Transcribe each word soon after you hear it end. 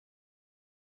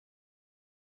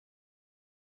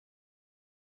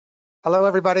Hello,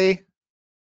 everybody.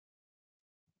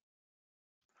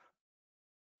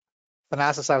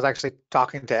 Thanasis, I was actually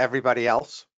talking to everybody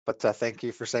else, but thank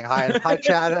you for saying hi. And hi,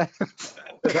 Chad.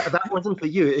 That wasn't for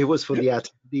you. It was for the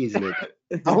attendees, Nick.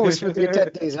 Oh, it's for the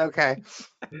attendees. Okay.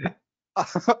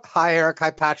 Hi, Eric. Hi,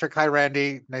 Patrick. Hi,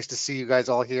 Randy. Nice to see you guys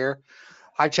all here.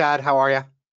 Hi, Chad. How are you?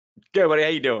 Good, buddy. How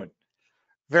you doing?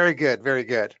 Very good. Very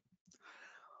good.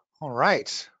 All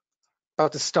right.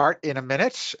 About to start in a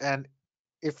minute. And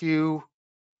if you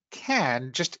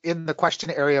can, just in the question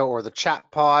area or the chat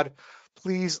pod,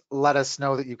 please let us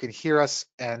know that you can hear us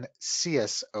and see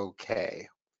us okay.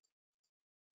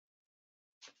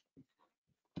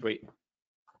 Wait.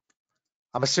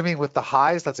 I'm assuming with the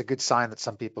highs, that's a good sign that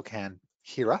some people can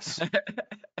hear us.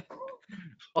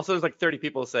 Also, there's like 30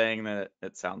 people saying that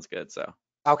it sounds good, so.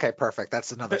 Okay, perfect.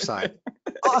 That's another sign.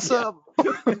 Awesome.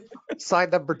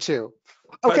 Sign number 2.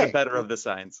 Probably Okay. the better of the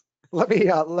signs.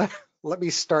 Let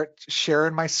me start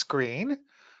sharing my screen.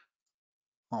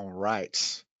 All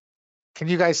right. Can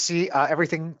you guys see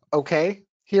everything okay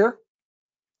here?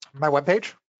 My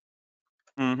webpage?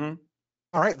 Mm-hmm.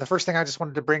 All right. The first thing I just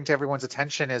wanted to bring to everyone's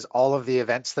attention is all of the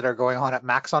events that are going on at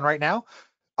Maxon right now.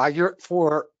 You're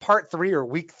for part 3 or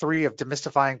week 3 of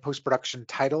Demystifying post-production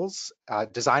titles,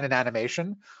 design and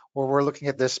animation, where we're looking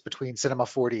at this between Cinema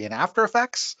 4D and After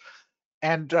Effects.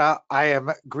 And I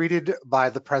am greeted by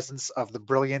the presence of the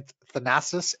brilliant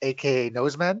Thanasis, aka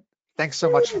Noseman. Thanks so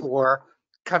much for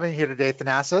coming here today,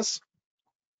 Thanasis.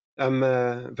 I'm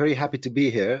very happy to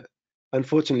be here.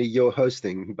 Unfortunately, you're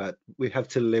hosting, but we have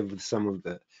to live with some of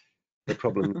the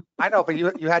problems. I know, but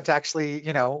you had to actually,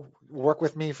 work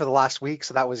with me for the last week,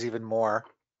 so that was even more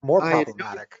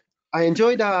problematic. I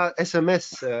enjoyed our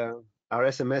SMS, our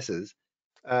SMSs.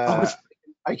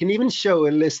 I can even show a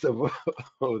list of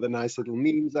all the nice little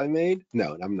memes I made.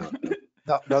 No, I'm not.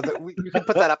 No, you can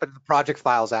put that up in the project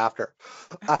files after.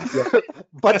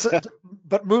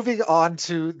 But moving on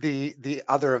to the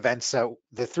other events, so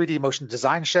the 3D motion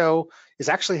design show is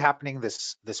actually happening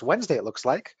this Wednesday, it looks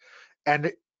like.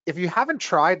 And if you haven't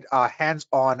tried a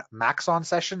hands-on Maxon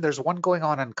session, there's one going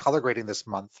on in color grading this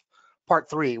month, part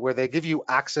 3, where they give you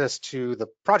access to the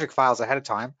project files ahead of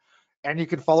time. And you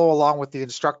can follow along with the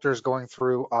instructors going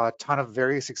through a ton of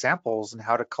various examples and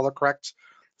how to color correct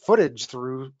footage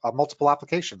through multiple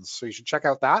applications. So you should check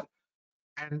out that.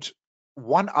 And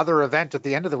one other event at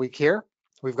the end of the week here,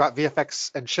 we've got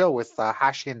VFX and Chill with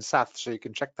Hashi and Seth, so you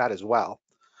can check that as well.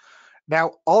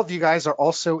 Now, all of you guys are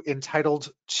also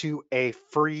entitled to a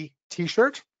free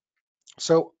t-shirt.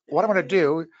 So what I'm going to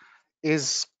do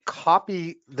is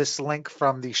copy this link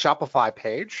from the Shopify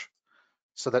page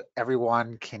so that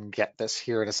everyone can get this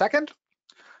here in a second.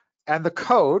 And the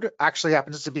code actually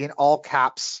happens to be in all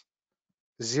caps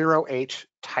 08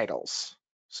 titles.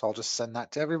 So I'll just send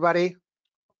that to everybody.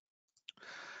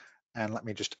 And let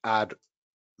me just add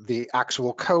the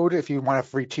actual code if you want a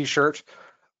free t-shirt.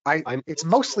 It's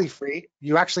mostly free.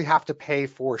 You actually have to pay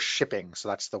for shipping. So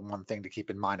that's the one thing to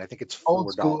keep in mind. I think it's $4.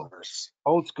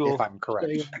 Old school. If I'm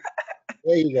correct.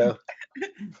 There you go.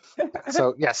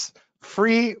 So yes,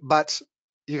 free, but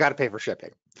you got to pay for shipping.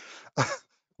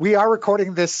 We are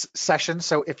recording this session,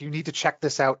 so if you need to check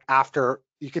this out after,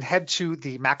 you can head to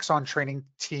the Maxon Training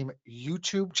Team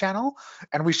YouTube channel,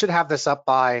 and we should have this up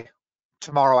by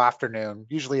tomorrow afternoon.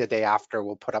 Usually a day after,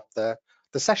 we'll put up the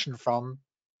session from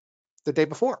the day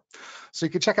before. So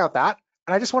you can check out that.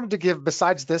 And I just wanted to give,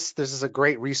 besides this is a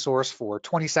great resource for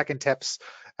 20-second tips,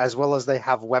 as well as they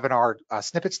have webinar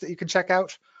snippets that you can check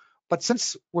out. But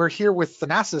since we're here with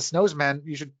Thanasis Noseman,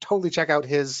 you should totally check out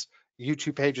his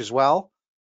YouTube page as well.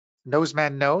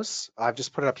 Noseman Knows. I've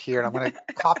just put it up here, and I'm going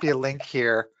to copy a link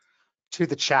here to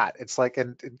the chat. It's like,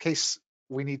 in case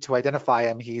we need to identify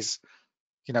him, he's,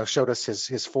 showed us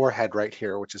his forehead right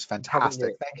here, which is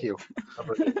fantastic. Thank you.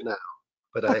 Now,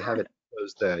 but I have it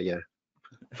closed there, yeah.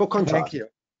 For contrast. Thank you.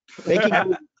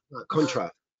 Making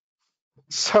contrast.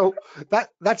 So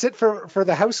that's it for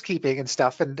the housekeeping and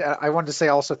stuff. And I wanted to say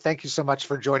also thank you so much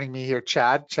for joining me here,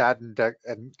 Chad, and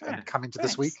coming to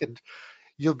this week. And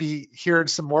you'll be hearing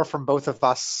some more from both of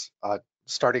us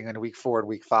starting in week 4 and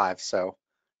week 5. So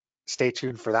stay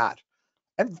tuned for that.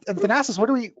 And Thanasis, what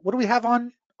do we have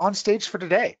on stage for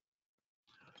today?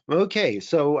 Okay,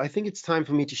 so I think it's time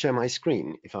for me to share my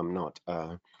screen, if I'm not.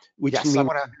 Which yes, means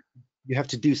you have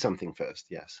to do something first,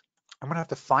 yes. I'm going to have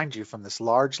to find you from this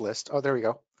large list. Oh, there we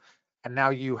go. And now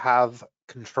you have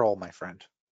control, my friend.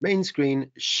 Main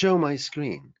screen, show my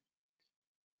screen.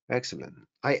 Excellent.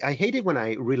 I hate it when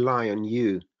I rely on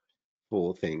you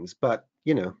for things, but,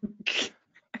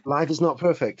 life is not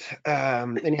perfect.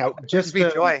 Anyhow, it brings me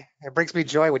joy. It brings me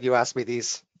joy when you ask me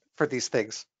for these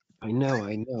things. I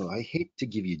know. I hate to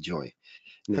give you joy,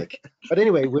 Nick. But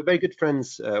anyway, we're very good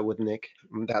friends with Nick.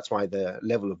 And that's why the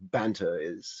level of banter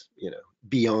is,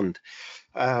 beyond.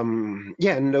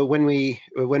 Yeah, and when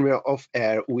we're off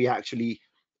air, we actually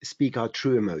speak our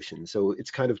true emotions. So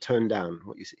it's kind of toned down,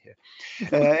 what you see here.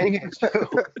 Anyway,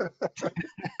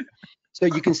 so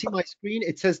you can see my screen.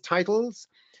 It says titles.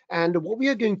 And what we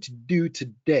are going to do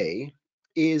today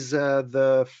is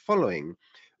the following.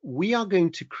 We are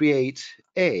going to create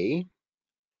the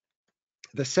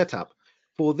setup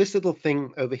for this little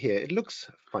thing over here. It looks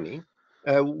funny.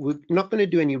 We're not going to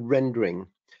do any rendering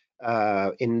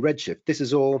in Redshift. This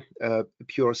is all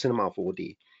pure Cinema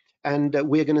 4D. And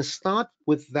we're going to start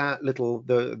with that little,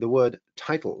 the word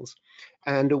titles.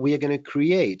 And we are going to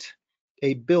create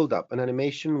a build-up, an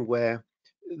animation where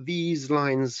these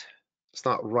lines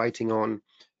start writing on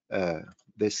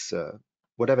this,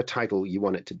 whatever title you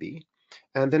want it to be.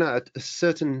 And then at a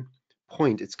certain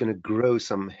point, it's going to grow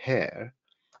some hair.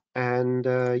 And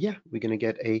yeah, we're going to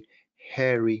get a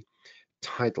hairy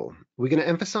title. We're going to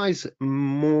emphasize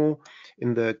more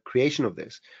in the creation of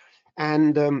this.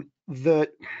 And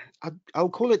I'll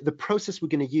call it the process we're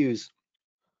going to use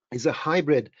is a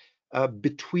hybrid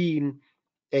between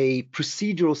a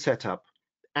procedural setup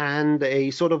and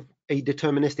a sort of a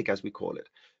deterministic, as we call it.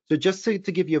 So just to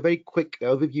give you a very quick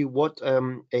overview, what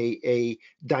a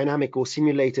dynamic or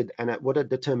simulated and what a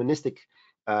deterministic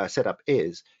setup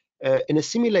is. In a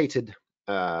simulated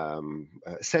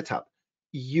setup,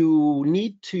 you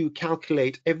need to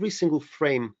calculate every single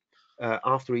frame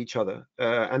after each other,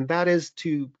 and that is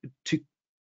to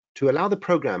allow the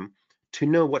program to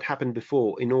know what happened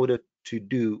before in order to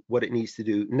do what it needs to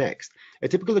do next. A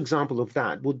typical example of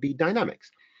that would be dynamics,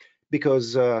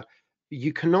 because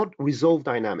you cannot resolve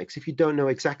dynamics if you don't know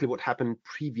exactly what happened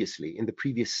previously in the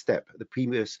previous step, the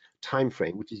previous time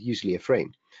frame, which is usually a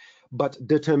frame. But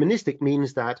deterministic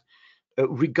means that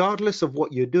regardless of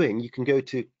what you're doing, you can go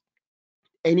to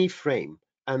any frame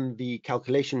and the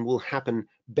calculation will happen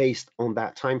based on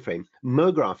that time frame.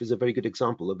 MoGraph is a very good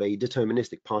example of a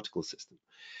deterministic particle system.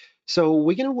 So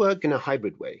we're going to work in a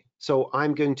hybrid way. So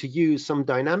I'm going to use some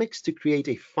dynamics to create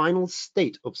a final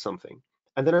state of something.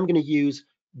 And then I'm going to use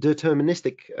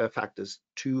deterministic factors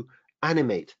to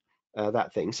animate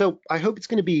that thing. So I hope it's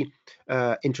going to be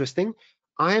interesting.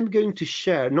 I am going to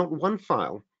share not one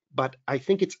file, but I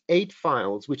think it's 8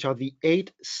 files, which are the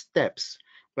 8 steps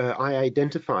I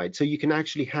identified. So you can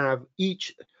actually have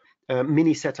each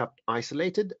mini setup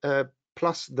isolated,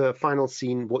 plus the final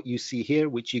scene, what you see here,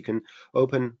 which you can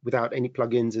open without any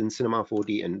plugins in Cinema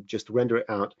 4D and just render it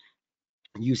out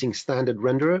using standard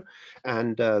renderer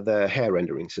and the hair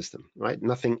rendering system, right?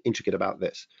 Nothing intricate about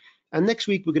this. And next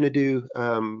week, we're going to do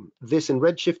this in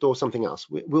Redshift or something else.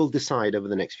 We'll decide over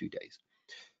the next few days.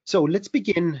 So let's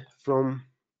begin from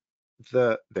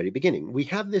the very beginning. We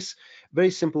have this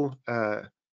very simple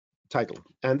title,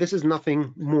 and this is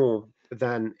nothing more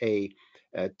than a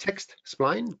text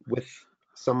spline with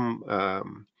some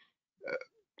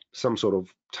sort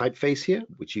of typeface here,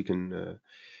 which you can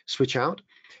switch out.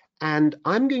 And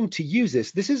I'm going to use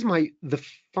this. This is the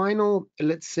final,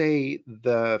 let's say,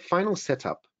 the final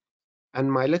setup,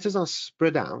 and my letters are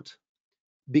spread out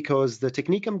because the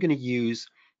technique I'm going to use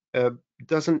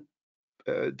doesn't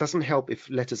help if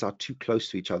letters are too close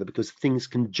to each other, because things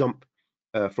can jump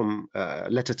from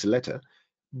letter to letter.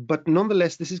 But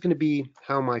nonetheless, this is going to be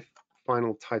how my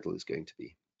final title is going to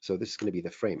be. So this is going to be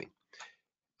the framing.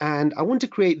 And I want to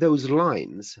create those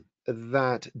lines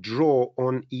that draw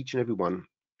on each and every one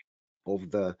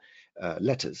of the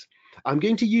letters. I'm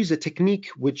going to use a technique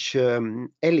which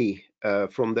Ellie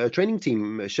from the training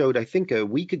team showed, I think, a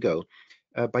week ago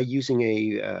by using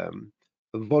a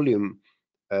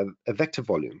vector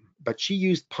volume, but she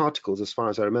used particles as far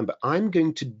as I remember. I'm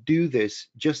going to do this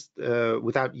just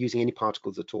without using any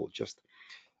particles at all, just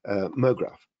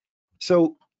MoGraph.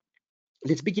 So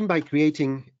let's begin by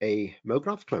creating a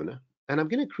MoGraph cloner, and I'm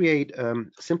going to create a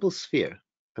simple sphere.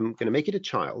 I'm going to make it a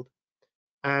child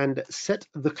and set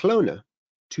the cloner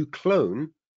to clone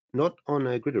not on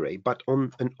a grid array, but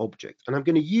on an object. And I'm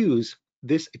going to use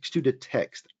this extruded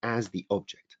text as the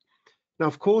object. Now,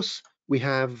 of course, we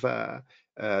have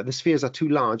the spheres are too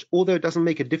large, although it doesn't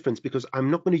make a difference because I'm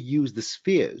not going to use the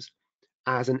spheres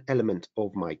as an element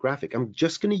of my graphic. I'm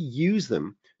just going to use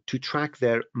them to track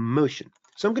their motion.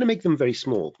 So I'm going to make them very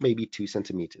small, maybe 2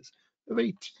 centimeters. They're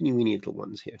very teeny weeny little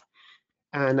ones here.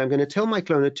 And I'm going to tell my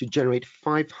cloner to generate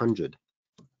 500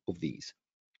 of these.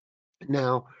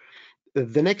 Now,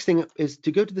 the next thing is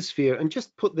to go to the sphere and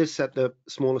just put this at the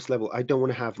smallest level. I don't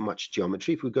want to have much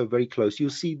geometry. If we go very close, you'll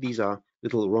see these are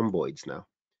little rhomboids now.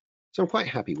 So I'm quite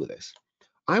happy with this.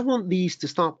 I want these to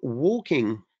start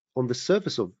walking on the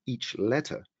surface of each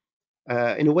letter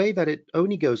in a way that it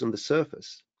only goes on the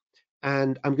surface.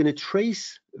 And I'm going to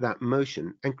trace that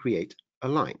motion and create a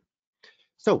line.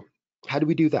 So how do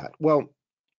we do that? Well,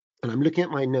 and I'm looking at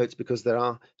my notes because there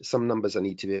are some numbers I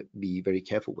need to be very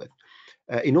careful with.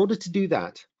 In order to do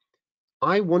that,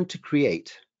 I want to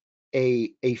create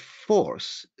a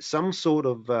force, some sort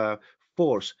of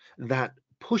force that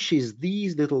pushes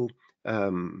these little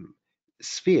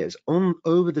spheres on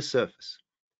over the surface.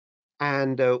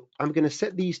 And I'm going to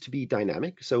set these to be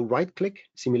dynamic. So right click,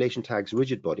 simulation tags,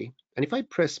 rigid body. And if I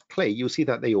press play, you'll see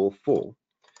that they all fall.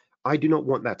 I do not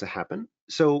want that to happen.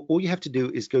 So all you have to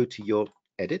do is go to your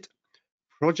edit,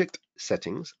 project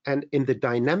settings, and in the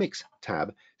dynamics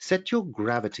tab, set your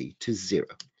gravity to 0.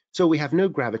 So we have no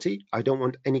gravity. I don't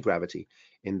want any gravity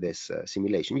in this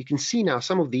simulation. You can see now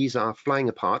some of these are flying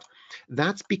apart.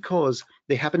 That's because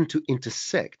they happen to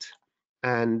intersect.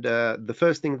 And the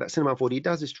first thing that Cinema 4D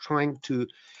does is trying to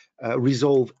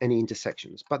resolve any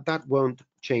intersections, but that won't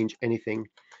change anything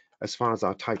as far as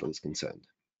our title is concerned.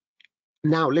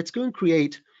 Now let's go and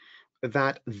create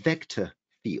that vector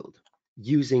field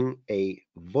using a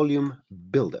volume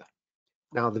builder.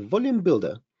 Now the volume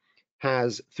builder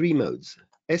has 3 modes: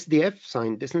 SDF,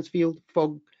 sign distance field,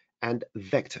 fog, and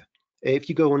vector. If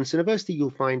you go on Cineversity,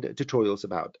 you'll find tutorials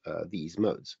about these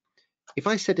modes. If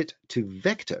I set it to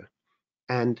vector,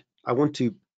 and I want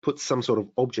to put some sort of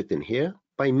object in here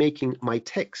by making my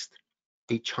text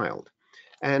a child.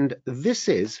 And this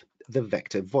is the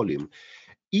vector volume.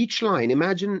 Each line,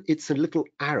 imagine it's a little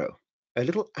arrow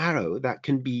that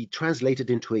can be translated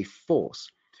into a force.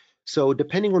 So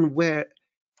depending on where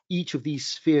each of these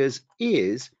spheres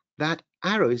is, that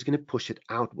arrow is going to push it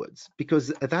outwards,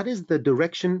 because that is the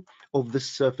direction of the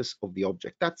surface of the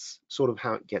object. That's sort of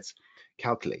how it gets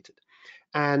calculated.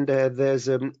 And there's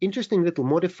an interesting little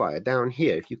modifier down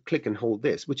here, if you click and hold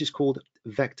this, which is called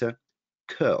vector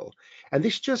curl. And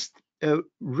this just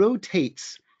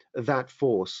rotates that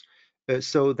force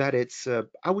so that it's,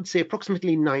 I would say,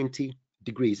 approximately 90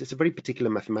 degrees. It's a very particular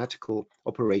mathematical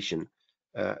operation.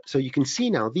 So you can see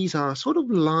now these are sort of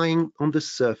lying on the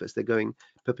surface. They're going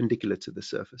perpendicular to the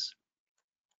surface.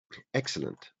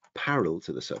 Excellent. Parallel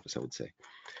to the surface, I would say.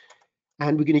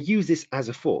 And we're going to use this as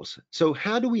a force. So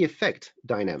how do we affect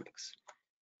dynamics?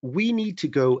 We need to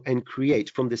go and create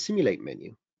from the simulate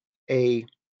menu a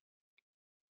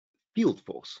field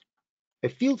force. A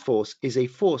field force is a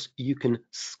force you can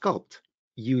sculpt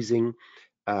using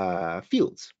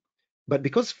fields. But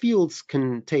because fields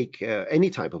can take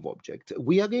any type of object,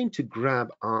 we are going to grab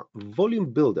our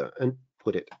volume builder and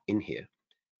put it in here.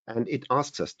 And it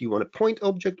asks us, do you want a point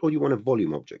object or do you want a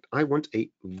volume object? I want a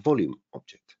volume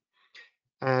object.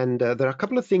 And there are a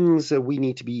couple of things we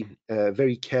need to be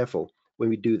very careful when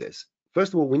we do this.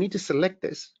 First of all, we need to select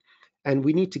this, and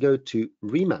we need to go to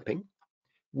remapping.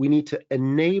 We need to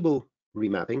enable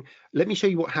remapping. Let me show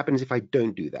you what happens if I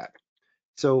don't do that.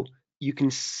 So you can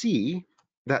see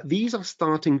that these are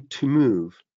starting to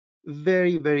move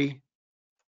very, very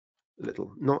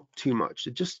little, not too much.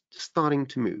 They're just starting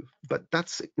to move, but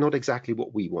that's not exactly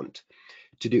what we want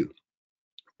to do.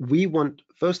 We want,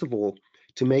 first of all,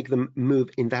 to make them move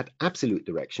in that absolute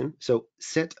direction. So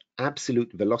set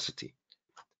absolute velocity.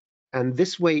 And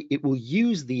this way it will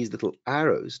use these little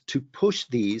arrows to push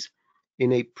these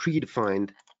in a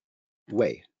predefined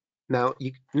way. Now,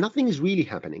 nothing is really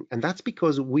happening, and that's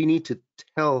because we need to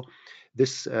tell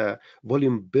this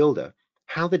volume builder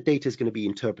how the data is going to be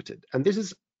interpreted. And this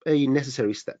is a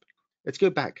necessary step. Let's go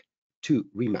back to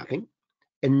remapping,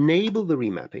 enable the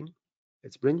remapping.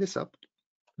 Let's bring this up.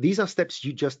 These are steps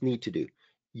you just need to do.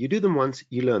 You do them once,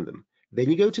 you learn them. Then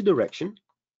you go to direction.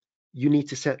 You need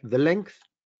to set the length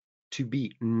to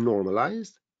be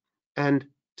normalized and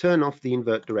turn off the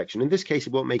invert direction. In this case,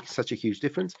 it won't make such a huge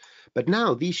difference, but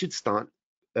now these should start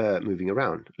moving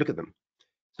around. Look at them.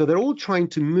 So they're all trying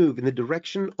to move in the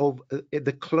direction of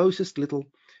the closest little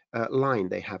line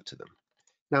they have to them.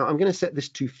 Now I'm going to set this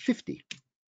to 50.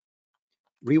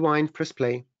 Rewind, press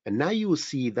play, and now you will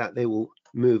see that they will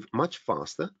move much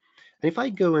faster. And if I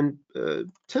go and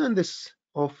turn this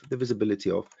off, the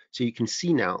visibility off, so you can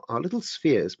see now our little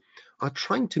spheres are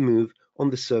trying to move on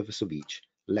the surface of each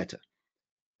letter.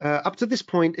 Up to this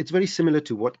point, it's very similar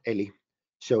to what Ellie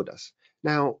showed us.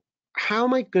 Now, how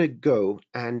am I going to go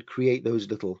and create those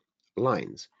little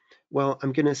lines? Well,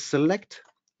 I'm going to select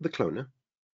the cloner.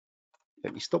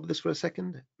 Let me stop this for a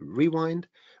second, rewind.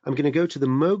 I'm going to go to the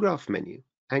MoGraph menu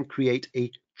and create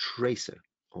a tracer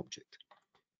object.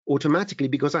 Automatically,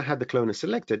 because I had the cloner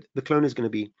selected, the cloner is going to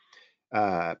be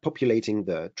populating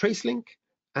the trace link.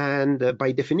 And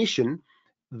by definition,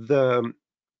 the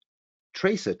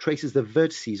tracer traces the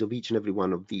vertices of each and every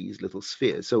one of these little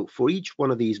spheres. So for each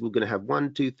one of these, we're going to have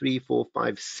 1, 2, 3, 4,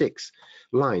 5, 6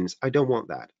 lines. I don't want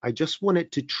that. I just want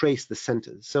it to trace the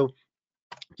centers. So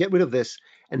get rid of this.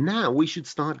 And now we should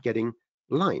start getting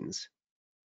lines.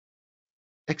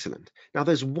 Excellent. Now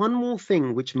there's one more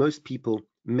thing which most people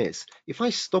miss. If I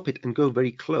stop it and go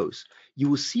very close, you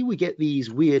will see we get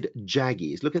these weird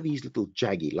jaggies. Look at these little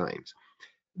jaggy lines.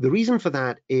 The reason for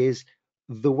that is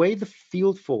the way the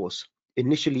field force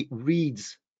initially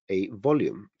reads a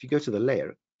volume. If you go to the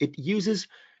layer, it uses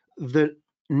the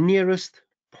nearest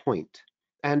point.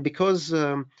 And because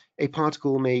a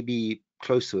particle may be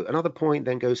close to another point,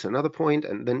 then goes to another point,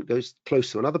 and then goes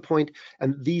close to another point,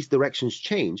 and these directions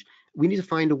change, we need to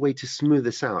find a way to smooth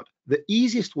this out. The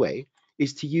easiest way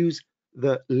is to use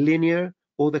the linear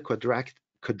or the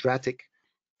quadratic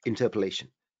interpolation.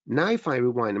 Now, if I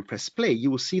rewind and press play, you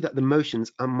will see that the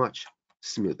motions are much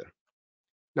smoother.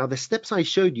 Now, the steps I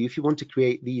showed you, if you want to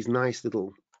create these nice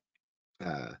little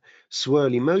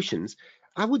swirly motions,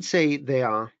 I would say they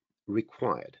are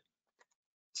required.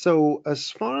 So as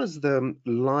far as the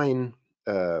line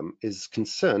is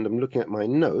concerned, I'm looking at my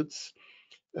notes.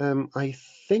 I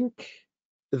think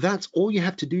that's all you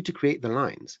have to do to create the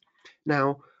lines.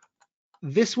 Now,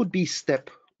 this would be step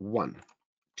 1,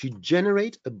 to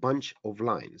generate a bunch of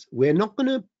lines. We're not going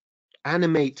to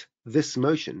animate this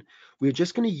motion. We're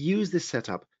just going to use this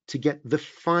setup to get the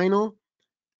final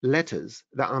letters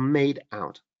that are made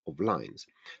out of lines.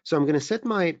 So I'm going to set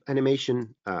my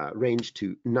animation range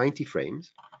to 90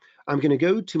 frames. I'm going to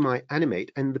go to my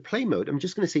animate, and the play mode, I'm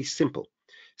just going to say simple.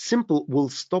 Simple will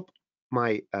stop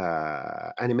my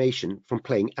animation from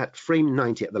playing at frame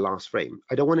 90 at the last frame.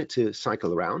 I don't want it to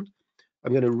cycle around.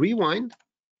 I'm going to rewind,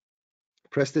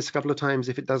 press this a couple of times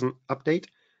if it doesn't update,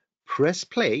 press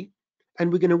play,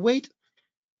 and we're going to wait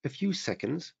a few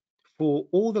seconds for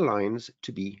all the lines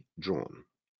to be drawn.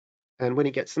 And when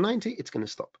it gets to 90, it's going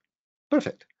to stop.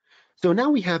 Perfect. So now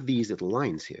we have these little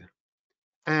lines here.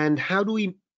 And how do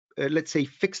we, let's say,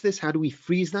 fix this? How do we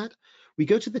freeze that? We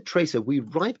go to the tracer, we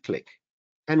right-click,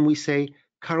 and we say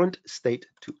current state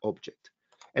to object.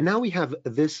 And now we have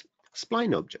this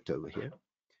spline object over here,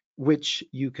 which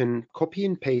you can copy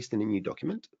and paste in a new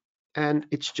document, and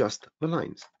it's just the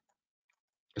lines.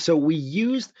 So we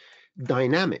used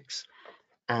dynamics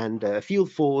and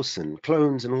field force and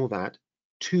clones and all that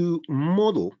to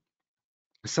model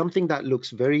something that looks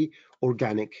very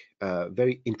organic,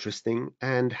 very interesting,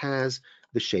 and has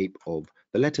the shape of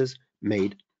the letters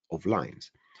made of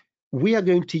lines. We are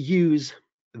going to use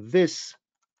this,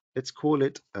 let's call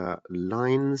it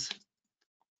lines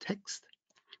text.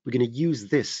 We're going to use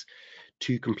this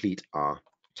to complete our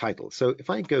title. So if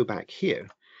I go back here,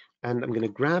 and I'm going to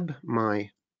grab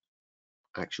my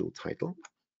actual title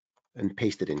and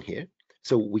paste it in here,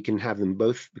 so we can have them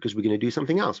both, because we're going to do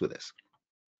something else with this.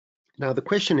 Now the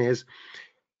question is,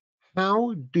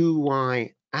 how do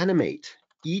I animate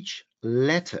each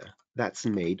letter that's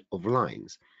made of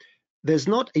lines? There's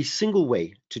not a single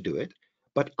way to do it,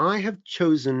 but I have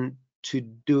chosen to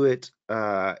do it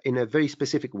in a very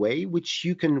specific way, which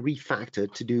you can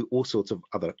refactor to do all sorts of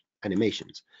other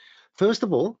animations. First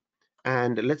of all,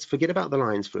 and let's forget about the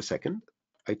lines for a second,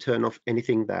 I turn off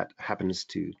anything that happens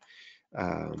to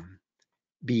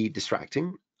be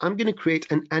distracting. I'm going to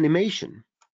create an animation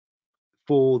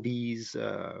for these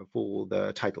for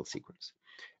the title sequence.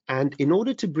 And in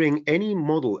order to bring any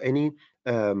model, any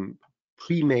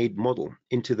pre-made model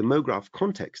into the MoGraph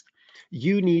context,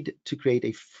 you need to create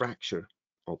a fracture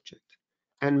object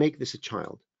and make this a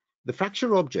child. The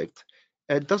fracture object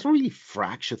doesn't really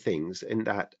fracture things in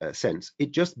that sense.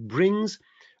 It just brings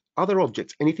other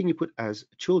objects, anything you put as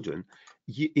children,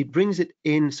 it brings it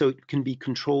in so it can be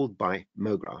controlled by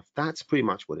MoGraph. That's pretty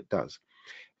much what it does.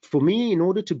 For me, in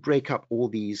order to break up all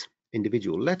these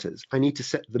individual letters, I need to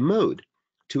set the mode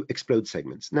to explode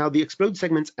segments. Now, the explode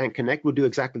segments and connect will do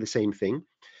exactly the same thing.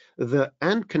 The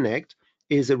and connect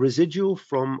is a residual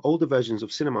from older versions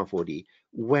of Cinema 4D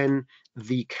when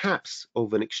the caps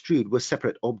of an extrude were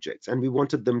separate objects and we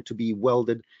wanted them to be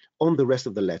welded on the rest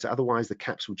of the letter. Otherwise, the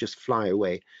caps would just fly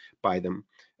away by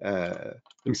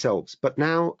themselves. But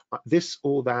now this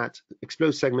or that,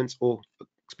 explode segments or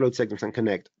explode segments and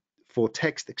connect, for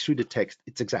text, extruded text,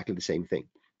 it's exactly the same thing.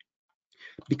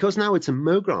 Because now it's a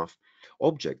MoGraph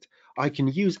object, I can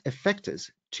use effectors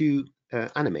to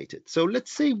animate it. So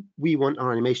let's say we want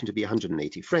our animation to be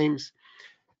 180 frames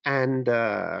and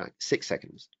 6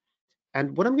 seconds.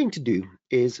 And what I'm going to do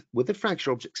is, with the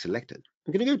fracture object selected,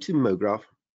 I'm going to go to MoGraph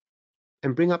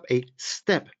and bring up a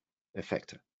step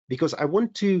effector, because I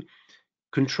want to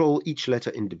control each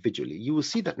letter individually. You will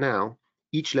see that now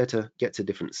each letter gets a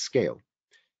different scale.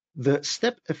 The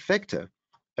step effector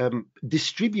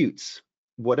distributes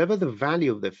whatever the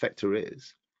value of the effector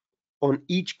is on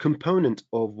each component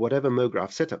of whatever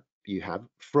MoGraph setup you have,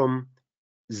 from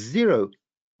 0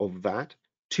 of that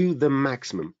to the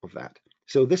maximum of that.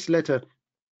 So this letter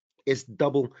is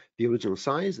double the original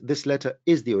size, this letter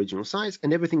is the original size,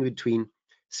 and everything between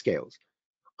scales.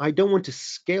 I don't want to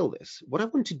scale this. What I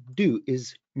want to do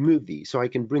is move these so I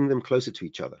can bring them closer to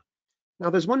each other. Now,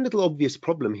 there's one little obvious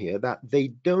problem here, that they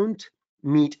don't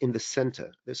meet in the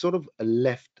center. They're sort of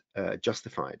left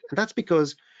justified. And that's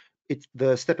because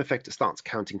the step effector starts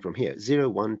counting from here, 0,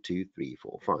 1, 2, 3,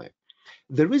 4, 5.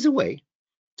 There is a way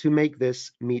to make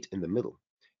this meet in the middle.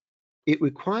 It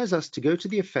requires us to go to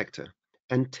the effector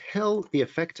and tell the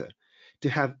effector to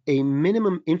have a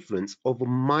minimum influence of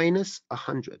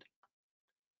 -100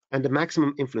 and a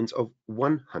maximum influence of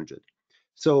 100.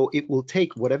 So it will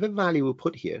take whatever value we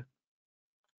put here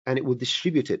and it will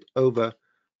distribute it over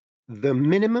the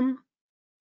minimum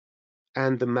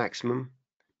and the maximum.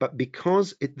 But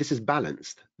because this is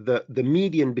balanced, the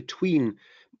median between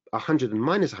 100 and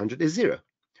 -100 is 0,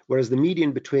 whereas the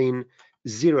median between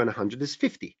 0 and 100 is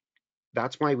 50.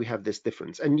 That's why we have this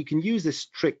difference. And you can use this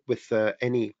trick with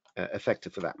any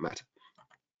effector for that matter.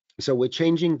 So we're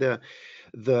changing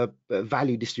the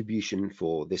value distribution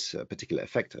for this particular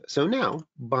effector. So now,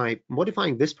 by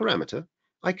modifying this parameter,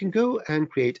 I can go and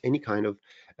create any kind of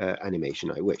animation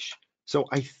I wish. So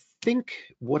I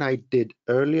think what I did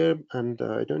earlier, and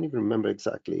I don't even remember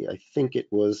exactly, I think it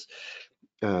was,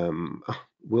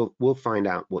 we'll find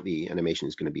out what the animation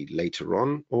is going to be later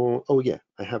on, or, oh yeah,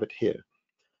 I have it here.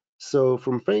 So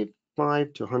from frame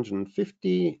 5 to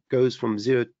 150 goes from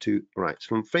 0 to, right,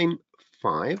 from frame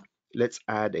 5, let's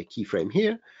add a keyframe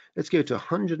here. Let's go to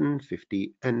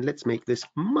 150 and let's make this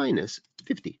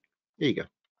 -50. There you go.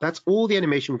 That's all the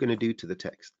animation we're going to do to the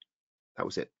text. That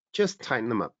was it. Just tighten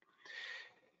them up.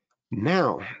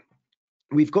 Now,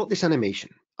 we've got this animation.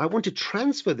 I want to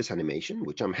transfer this animation,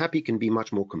 which I'm happy can be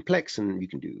much more complex and you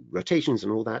can do rotations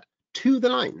and all that, to the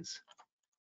lines.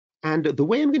 And the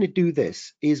way I'm going to do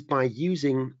this is by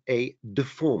using a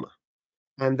deformer.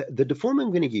 And the deformer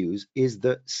I'm going to use is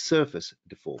the surface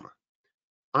deformer.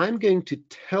 I'm going to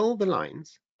tell the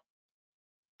lines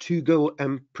to go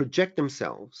and project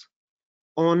themselves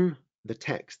on the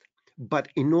text. But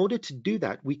in order to do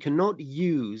that, we cannot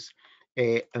use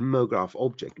a MoGraph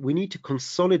object. We need to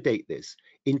consolidate this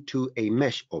into a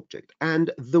mesh object.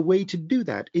 And the way to do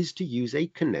that is to use a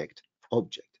connect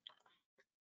object.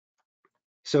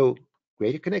 So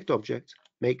create a connect object,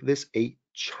 make this a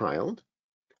child,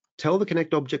 tell the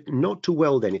connect object not to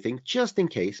weld anything, just in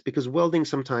case, because welding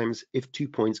sometimes, if 2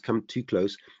 points come too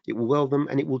close, it will weld them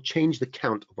and it will change the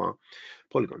count of our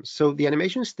polygons. So the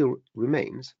animation still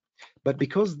remains, but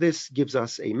because this gives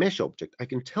us a mesh object, I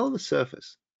can tell the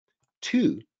surface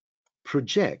to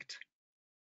project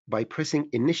by pressing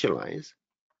initialize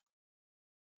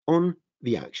on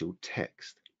the actual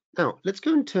text. Now, let's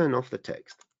go and turn off the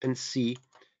text and see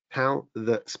how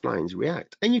the splines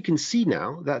react. And you can see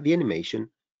now that the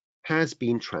animation has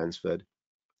been transferred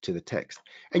to the text.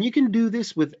 And you can do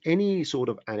this with any sort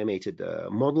of animated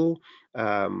model.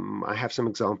 I have some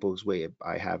examples where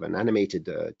I have an animated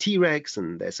T-Rex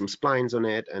and there's some splines on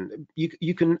it. And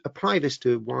you can apply this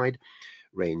to a wide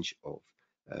range of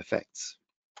effects.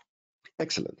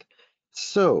 Excellent.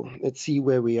 So let's see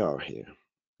where we are here.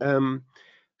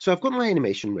 So I've got my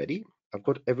animation ready. I've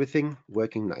got everything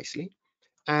working nicely.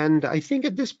 And I think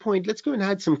at this point, let's go and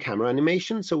add some camera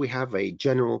animation so we have a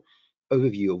general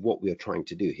overview of what we are trying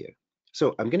to do here.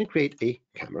 So I'm going to create a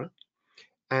camera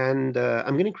and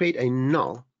I'm going to create a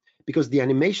null because the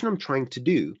animation I'm trying to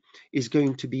do is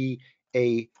going to be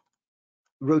a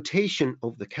rotation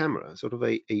of the camera, sort of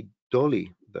a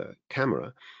dolly the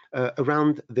camera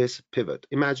around this pivot.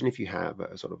 Imagine if you have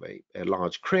a sort of a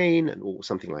large crane and or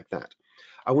something like that.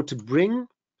 I want to bring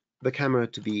the camera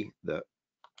to be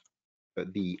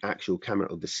the actual camera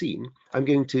of the scene. I'm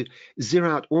going to zero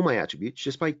out all my attributes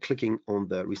just by clicking on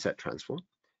the reset transform.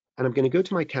 And I'm going to go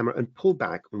to my camera and pull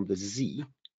back on the Z.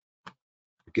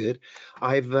 Good.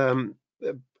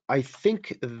 I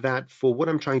think that for what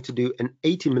I'm trying to do, an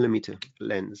 80mm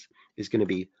lens is going to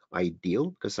be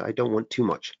ideal because I don't want too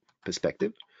much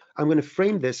perspective. I'm going to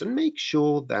frame this and make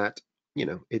sure that, you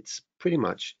know, it's pretty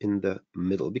much in the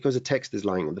middle because the text is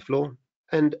lying on the floor.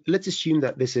 And let's assume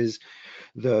that this is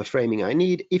the framing I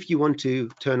need. If you want to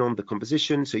turn on the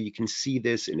composition so you can see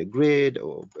this in a grid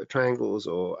or triangles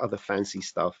or other fancy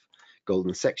stuff,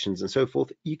 golden sections and so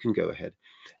forth, you can go ahead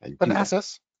and do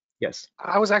that. Yes.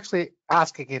 I was actually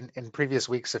asking in previous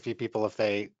weeks a few people if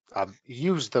they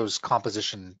use those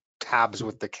composition tabs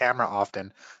with the camera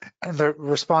often? And the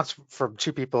response from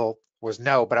 2 people was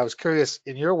no, but I was curious,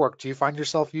 in your work, do you find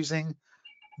yourself using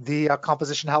the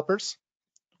composition helpers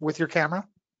with your camera?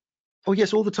 Oh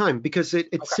yes, all the time, because it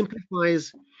Okay.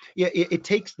 simplifies. Yeah, it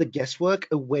takes the guesswork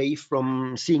away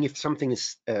from seeing if something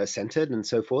is centered and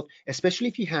so forth, especially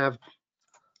if you have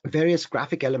various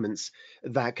graphic elements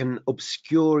that can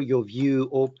obscure your view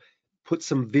or put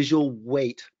some visual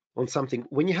weight on something.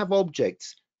 When you have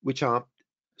objects which are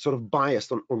sort of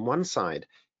biased on one side,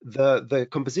 the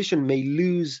composition may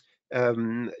lose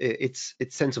its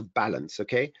sense of balance.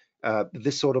 Okay,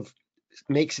 this sort of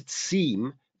makes it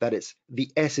seem that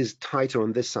the S is tighter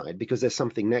on this side because there's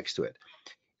something next to it.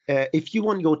 If you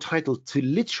want your title to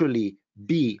literally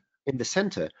be in the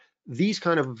center, these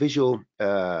kind of visual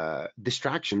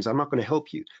distractions are not going to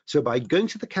help you. So by going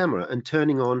to the camera and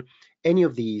turning on any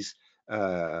of these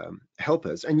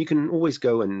helpers, and you can always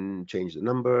go and change the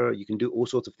number, you can do all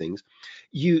sorts of things,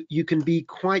 you can be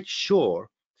quite sure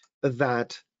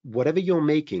that whatever you're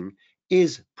making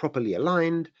is properly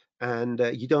aligned, and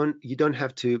you don't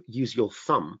have to use your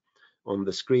thumb on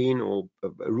the screen or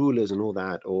rulers and all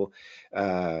that, or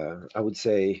I would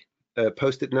say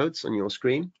post-it notes on your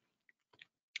screen.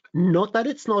 Not that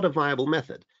it's not a viable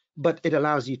method, but it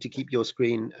allows you to keep your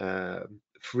screen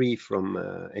free from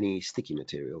any sticky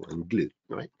material and glue,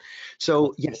 right?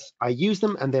 So yes, I use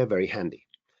them and they're very handy.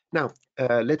 Now,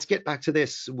 let's get back to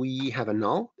this. We have a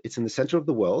null. It's in the center of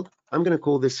the world. I'm going to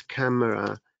call this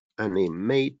camera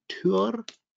animator,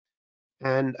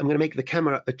 and I'm going to make the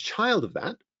camera a child of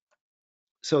that,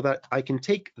 so that I can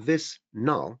take this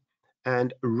null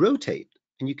and rotate.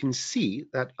 And you can see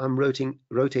that I'm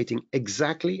rotating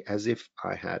exactly as if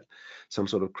I had some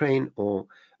sort of crane or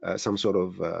some sort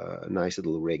of nice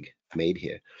little rig made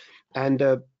here. And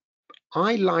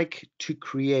I like to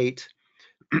create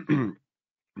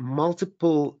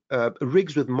multiple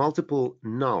rigs with multiple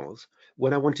nulls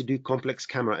when I want to do complex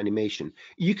camera animation.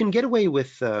 You can get away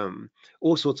with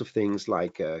all sorts of things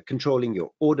like controlling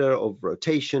your order of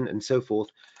rotation and so forth.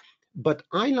 But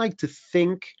I like to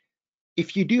think,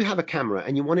 if you do have a camera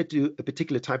and you want to do a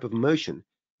particular type of motion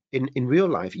in real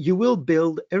life, you will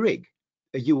build a rig.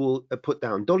 You will put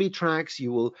down dolly tracks,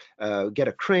 you will get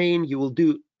a crane, you will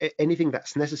do anything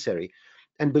that's necessary.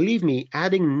 And believe me,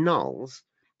 adding nulls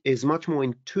is much more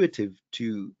intuitive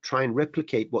to try and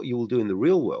replicate what you will do in the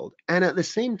real world. And at the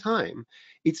same time,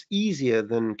 it's easier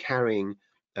than carrying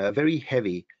very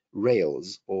heavy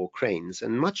rails or cranes,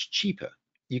 and much cheaper.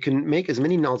 You can make as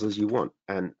many nulls as you want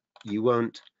and you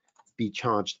won't be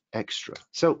charged extra.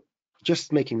 So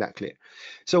just making that clear.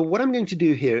 So what I'm going to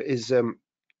do here is I'm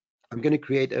going to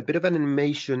create a bit of an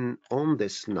animation on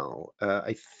this null.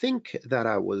 I think that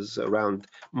I was around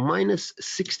minus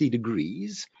 60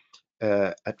 degrees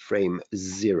at frame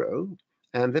 0.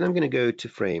 And then I'm going to go to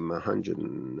frame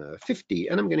 150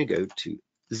 and I'm going to go to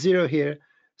 0 here.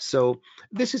 So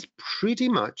this is pretty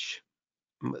much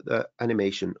the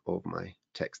animation of my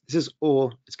text. This is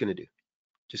all it's going to do.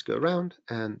 Just go around,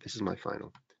 and this is my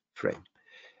final frame.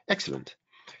 Excellent.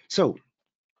 So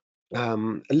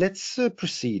let's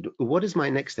proceed. What is my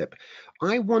next step?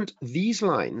 I want these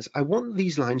lines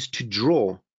to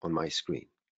draw on my screen.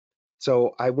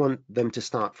 So I want them to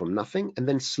start from nothing and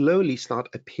then slowly start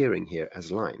appearing here as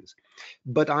lines.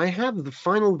 But I have the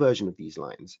final version of these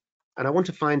lines, and I want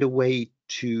to find a way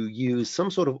to use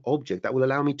some sort of object that will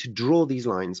allow me to draw these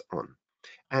lines on.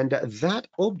 And that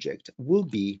object will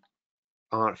be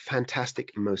our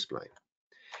fantastic MoSpline.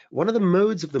 One of the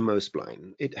modes of the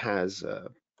MoSpline, it has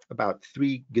about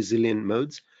 3 gazillion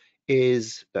modes,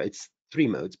 it's 3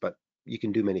 modes, but you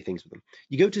can do many things with them.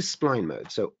 You go to spline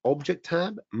mode, so object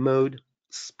tab, mode,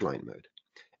 spline mode.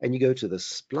 And you go to the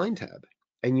spline tab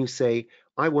and you say,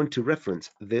 I want to reference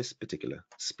this particular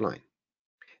spline.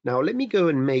 Now let me go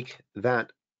and make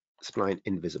that spline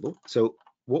invisible. So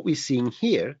what we're seeing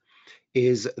here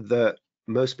is the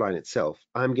MoSpline itself.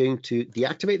 I'm going to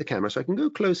deactivate the camera so I can go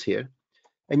close here,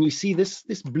 and you see this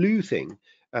blue thing.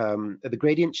 The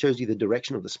gradient shows you the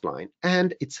direction of the spline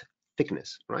and its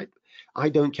thickness, right? I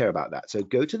don't care about that. So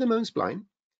go to the MoSpline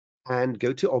and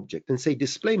go to object and say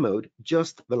display mode,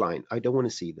 just the line. I don't want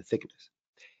to see the thickness.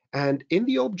 And in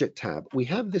the object tab, we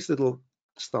have this little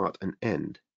start and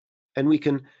end, and we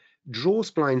can draw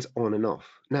splines on and off.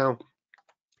 Now,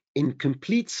 in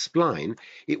complete spline,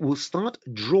 it will start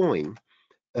drawing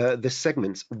the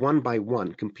segments one by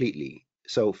one completely.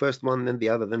 So first one, then the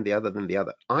other, then the other, then the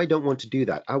other. I don't want to do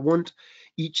that. I want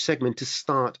each segment to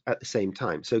start at the same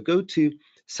time. So go to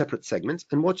separate segments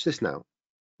and watch this now.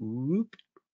 Whoop.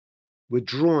 We're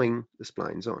drawing the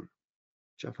splines on,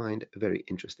 which I find very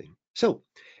interesting. So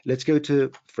let's go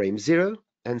to frame 0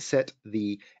 and set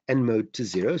the end mode to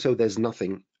 0, so there's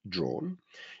nothing drawn.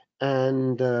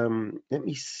 And let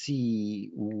me see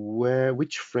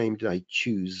which frame did I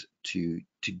choose to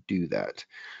do that.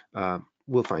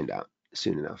 We'll find out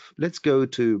soon enough. Let's go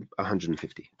to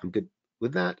 150. I'm good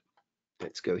with that.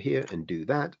 Let's go here and do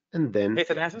that, and then. Hey,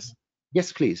 Thanasis?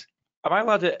 Yes, please. Am I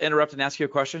allowed to interrupt and ask you a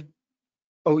question?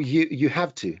 Oh, you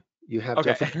have to. You have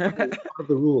Okay. to. Part of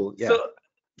the rule. Yeah.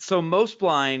 So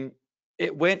MoSpline,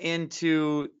 it went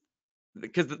into,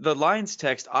 because the lines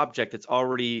text object that's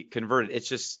already converted, it's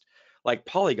just like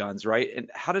polygons, right?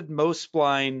 And how did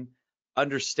MoSpline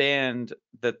understand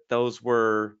that those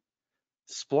were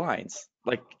splines,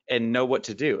 like, and know what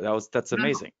to do? That's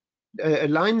amazing.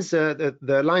 Lines,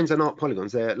 the lines are not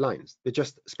polygons, they're lines. They're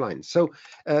just splines. So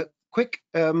quick,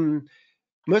 MoSpline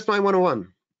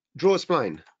 101, draw a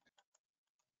spline.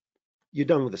 You're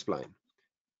done with the spline.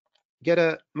 Get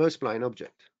a MoSpline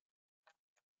object.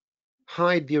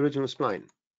 Hide the original spline.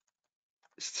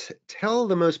 Tell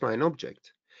the MoSpline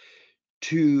object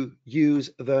to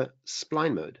use the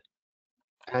spline mode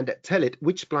and tell it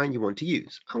which spline you want to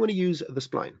use. I want to use the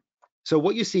spline. So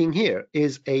what you're seeing here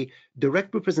is a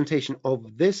direct representation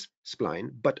of this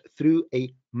spline, but through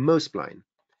a MoSpline.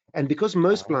 And because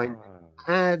MoSpline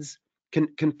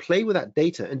can play with that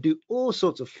data and do all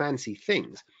sorts of fancy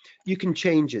things, you can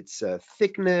change its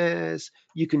thickness,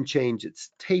 you can change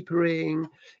its tapering,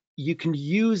 you can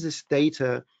use this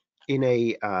data in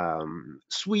a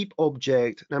sweep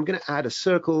object. And I'm going to add a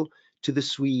circle to the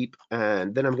sweep,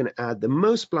 and then I'm going to add the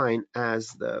MoSpline as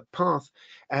the path,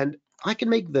 and I can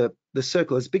make the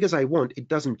circle as big as I want. It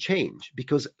doesn't change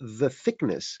because the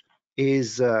thickness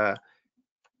is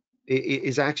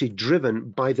actually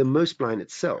driven by the MoSpline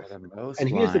itself. And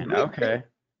here's the great thing.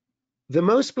 The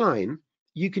MoSpline,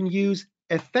 you can use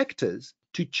effectors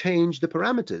to change the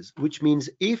parameters, which means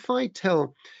if I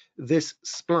tell this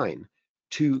spline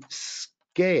to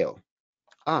scale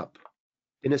up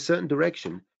in a certain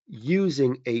direction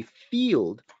using a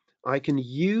field, I can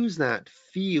use that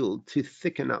field to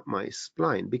thicken up my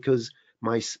spline, because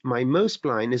my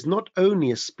MoSpline is not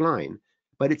only a spline,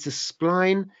 but it's a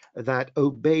spline that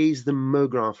obeys the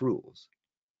MoGraph rules.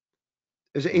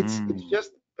 It's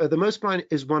just the MoSpline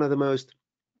is one of the most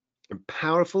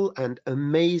powerful and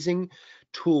amazing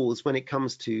tools when it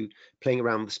comes to playing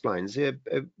around with splines.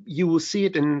 You will see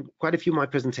it in quite a few of my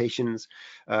presentations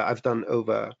I've done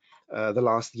over the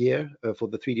last year for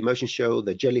the 3D motion show,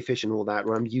 the jellyfish and all that,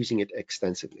 where I'm using it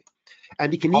extensively.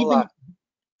 And you can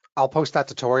I'll post that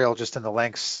tutorial just in the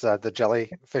links, the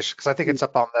jellyfish, because I think it's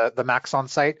up on the Maxon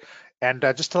site. And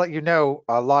just to let you know,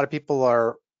 a lot of people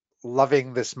are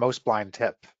loving this MoSpline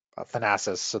tip,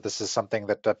 Thanasis. So this is something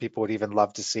that people would even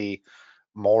love to see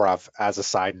more of as a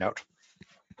side note.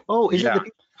 Oh, is it that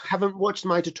people haven't watched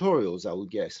my tutorials, I would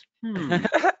guess? Noted.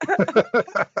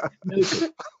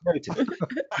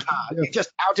 You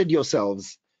just outed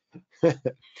yourselves.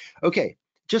 Okay,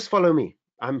 just follow me.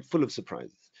 I'm full of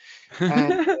surprises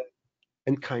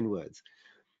and kind words.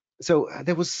 So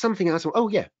there was something else. Oh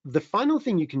yeah, the final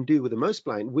thing you can do with a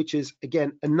MoSpline, which is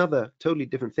again another totally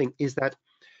different thing, is that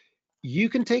you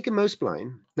can take a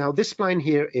MoSpline. Now this spline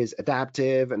here is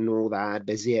adaptive and all that,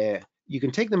 Bezier. You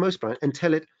can take the MoSpline and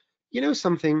tell it, you know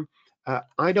something,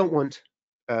 I don't want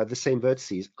the same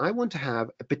vertices. I want to have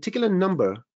a particular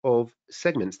number of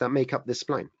segments that make up this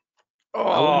spline. I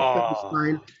want to make up the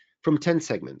spline from 10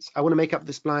 segments. I want to make up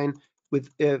the spline with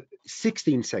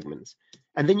 16 segments.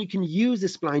 And then you can use the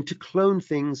spline to clone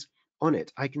things on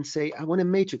it. I can say, I want a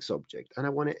matrix object, and I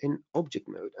want it in object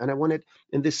mode, and I want it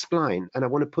in this spline, and I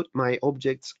want to put my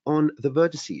objects on the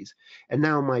vertices. And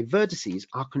now my vertices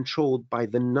are controlled by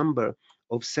the number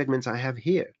of segments I have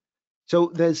here.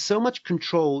 So there's so much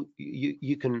control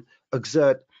you can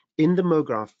exert in the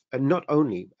MoGraph, and not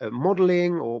only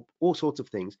modeling or all sorts of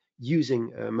things using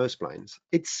MoSplines.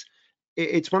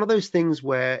 It's one of those things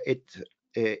where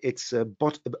it's a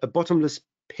bottomless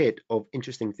pit of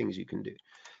interesting things you can do.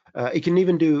 It can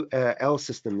even do L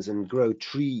systems and grow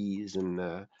trees,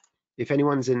 and if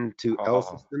anyone's into L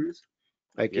systems,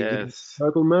 like you do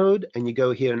circle mode, and you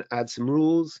go here and add some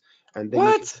rules, and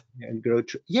then you can grow.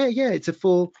 Yeah, it's a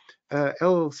full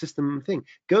L system thing.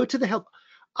 Go to the help.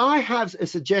 I have a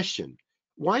suggestion.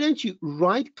 Why don't you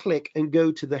right-click and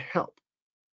go to the help?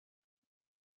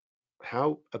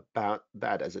 How about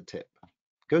that as a tip?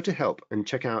 Go to help and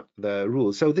check out the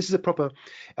rules. So this is a proper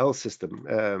L system,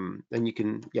 and you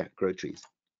can grow trees.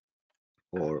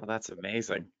 Or that's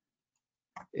amazing.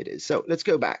 It is. So let's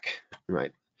go back.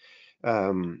 Right.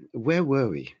 Where were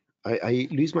we? I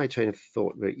lose my train of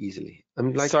thought very easily.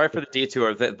 I'm like, sorry for the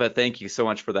detour, but thank you so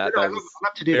much for that. That was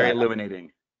very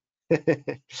illuminating.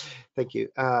 Thank you.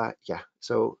 Yeah,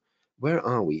 so where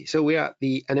are we? So we are at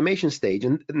the animation stage,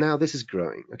 and now this is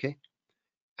growing, okay?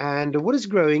 And what is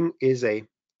growing is a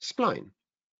spline.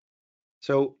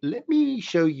 So let me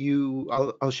show you,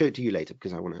 I'll show it to you later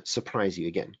because I want to surprise you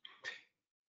again.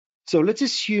 So let's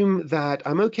assume that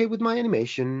I'm okay with my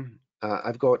animation.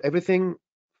 I've got everything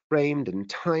framed and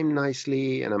timed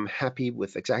nicely, and I'm happy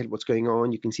with exactly what's going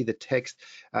on. You can see the text,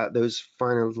 those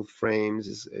final little frames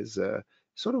is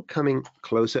sort of coming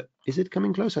closer. Is it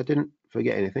coming closer? I didn't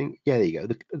forget anything. Yeah, there you go.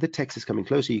 The text is coming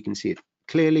closer. You can see it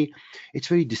clearly. It's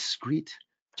very discreet,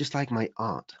 just like my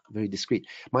art, very discreet.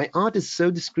 My art is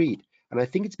so discreet, and I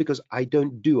think it's because I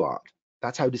don't do art.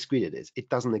 That's how discreet it is. It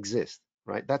doesn't exist,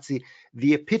 right? That's the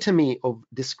epitome of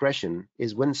discretion,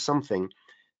 is when something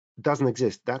doesn't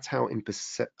exist. That's how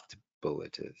imperceptible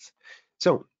it is.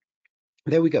 So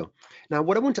there we go. Now,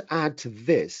 what I want to add to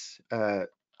this,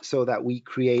 so that we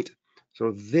create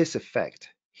sort of this effect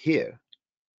here,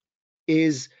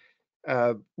 is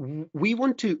we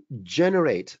want to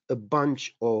generate a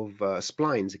bunch of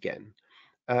splines again,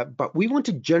 but we want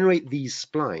to generate these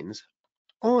splines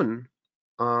on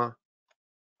our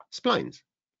splines.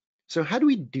 So how do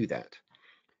we do that?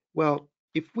 Well,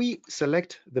 if we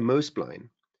select the MoSpline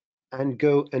and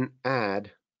go and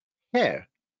add hair.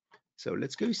 So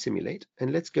let's go simulate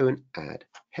and let's go and add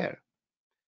hair.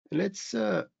 And let's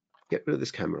get rid of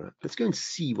this camera. Let's go and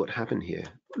see what happened here.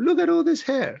 Look at all this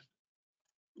hair.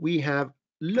 We have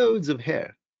loads of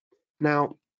hair.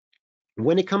 Now,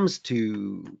 when it comes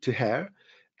to hair,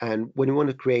 and when you want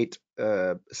to create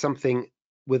something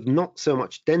with not so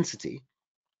much density,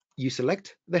 you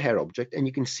select the hair object, and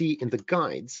you can see in the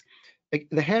guides,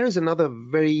 the hair is another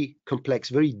very complex,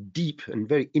 very deep, and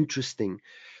very interesting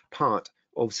part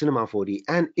of Cinema 4D,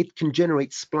 and it can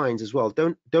generate splines as well.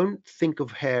 Don't think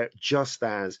of hair just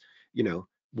as, you know,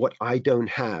 what I don't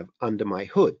have under my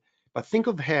hood, but think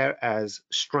of hair as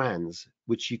strands,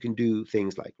 which you can do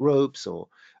things like ropes or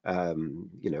you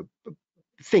know,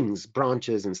 things,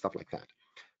 branches and stuff like that.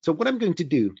 So what I'm going to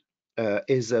do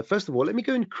is first of all, let me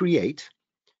go and create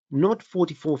not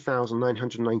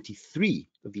 44,993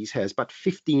 of these hairs, but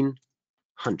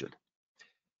 1,500.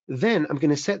 Then I'm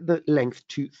going to set the length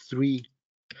to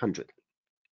 300.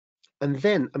 And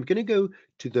then I'm going to go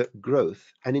to the growth.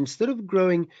 And instead of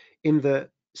growing in the,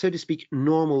 so to speak,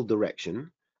 normal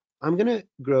direction, I'm going to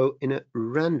grow in a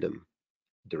random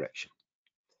direction.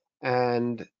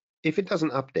 And if it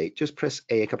doesn't update, just press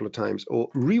A couple of times or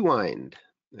rewind.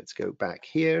 Let's go back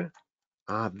here.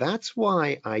 That's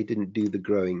why I didn't do the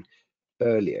growing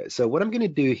earlier. So what I'm going to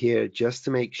do here, just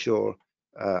to make sure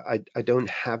I don't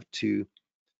have to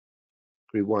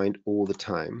rewind all the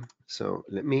time. So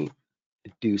let me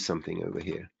do something over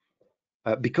here.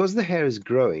 Because the hair is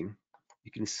growing,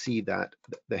 you can see that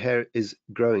the hair is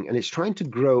growing, and it's trying to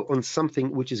grow on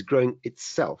something which is growing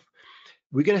itself.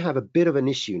 We're going to have a bit of an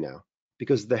issue now,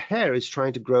 because the hair is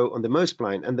trying to grow on the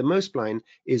MoSpline, and the MoSpline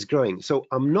is growing. So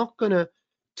I'm not going to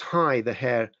tie the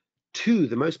hair to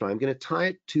the MoSpline. I'm going to tie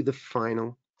it to the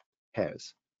final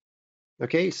hairs.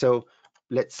 Okay, so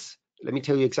let me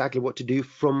tell you exactly what to do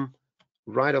from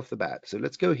right off the bat. So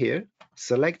let's go here,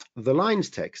 select the lines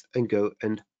text, and go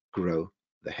and grow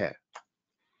the hair.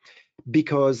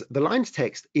 Because the lines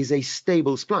text is a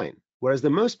stable spline, whereas the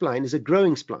MoSpline is a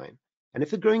growing spline. And if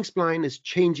the growing spline is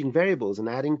changing variables and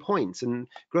adding points and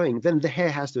growing, then the hair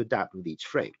has to adapt with each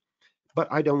frame. But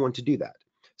I don't want to do that.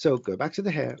 So go back to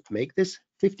the hair, make this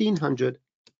 1,500,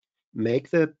 make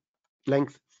the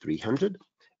length 300.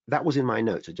 That was in my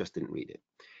notes, I just didn't read it.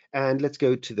 And let's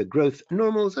go to the growth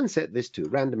normals and set this to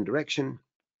random direction.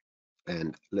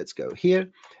 And let's go here.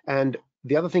 And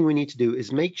the other thing we need to do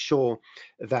is make sure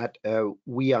that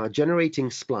we are generating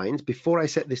splines. Before I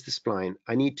set this to spline,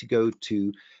 I need to go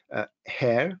to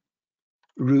hair,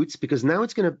 roots, because now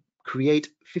it's going to create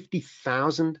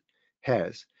 50,000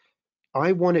 hairs.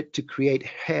 I want it to create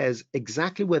hairs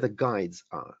exactly where the guides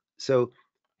are. So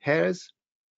hairs,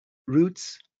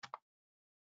 roots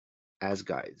as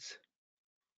guides.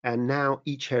 And now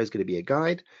each hair is going to be a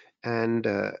guide. And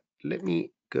let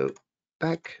me go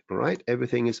back. All right,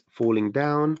 everything is falling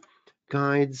down.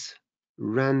 Guides,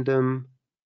 random.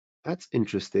 That's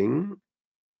interesting.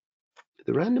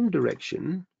 The random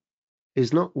direction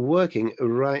is not working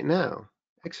right now.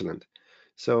 Excellent.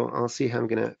 So I'll see how I'm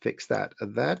going to fix that.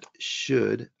 That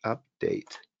should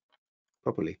update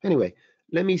properly. Anyway,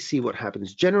 let me see what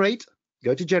happens. Generate,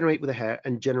 go to generate with a hair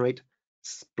and generate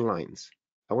splines.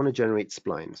 I want to generate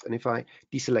splines. And if I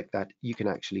deselect that, you can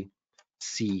actually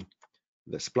see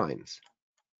the splines.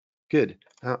 Good.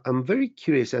 Now, I'm very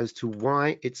curious as to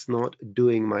why it's not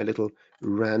doing my little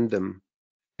random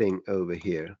thing over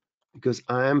here. because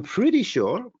I am pretty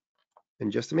sure,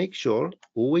 and just to make sure,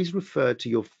 always refer to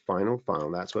your final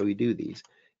file. That's why we do these.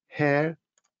 Hair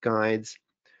guides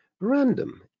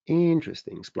random.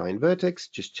 Interesting. Spline vertex,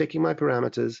 just checking my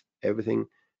parameters. Everything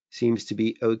seems to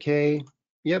be okay.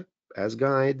 Yep, as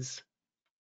guides.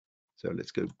 So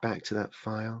let's go back to that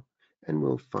file and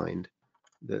we'll find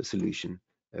the solution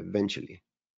eventually.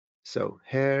 So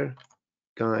hair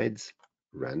guides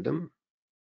random.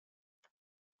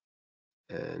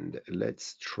 And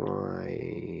let's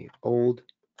try old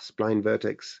spline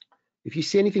vertex. If you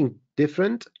see anything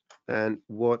different than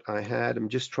what I had, I'm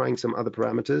just trying some other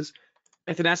parameters.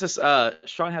 Athanasis,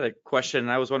 Sean had a question,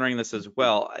 and I was wondering this as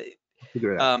well.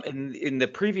 Figure it out. In the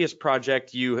previous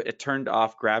project, you had turned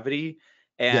off gravity,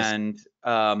 Yes.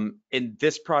 and in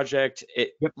this project,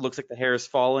 it Yep. looks like the hair is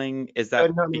falling. Is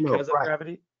that No. because of Right.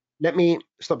 gravity? Let me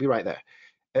stop you right there.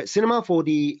 Cinema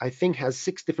 4D, I think, has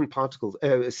 6 different particles,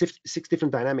 6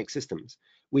 different dynamic systems.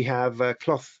 We have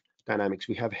cloth dynamics,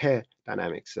 we have hair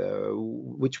dynamics,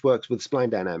 which works with spline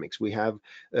dynamics. We have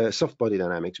soft body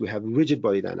dynamics, we have rigid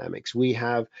body dynamics, we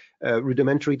have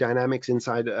rudimentary dynamics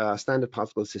inside our standard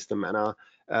particle system and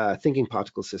our thinking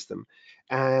particle system.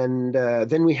 And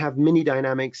then we have mini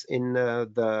dynamics in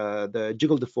the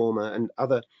jiggle deformer and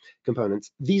other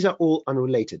components. These are all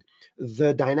unrelated.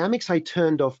 The dynamics I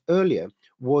turned off earlier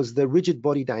was the rigid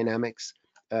body dynamics,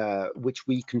 which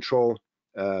we control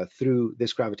through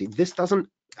this gravity. This doesn't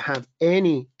have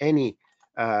any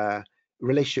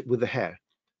relationship with the hair.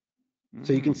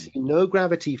 So you can see no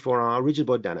gravity for our rigid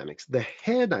body dynamics. The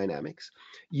hair dynamics,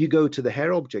 you go to the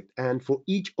hair object, and for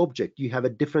each object, you have a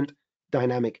different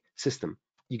dynamic system.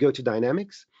 You go to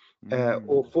dynamics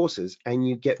or forces, and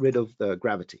you get rid of the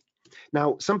gravity.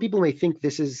 Now, some people may think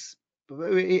this is,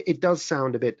 it does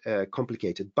sound a bit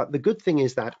complicated, but the good thing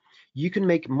is that you can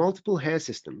make multiple hair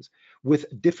systems with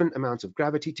different amounts of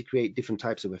gravity to create different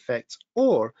types of effects,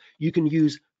 or you can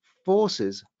use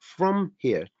forces from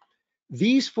here.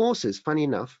 These forces, funny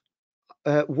enough,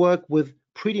 work with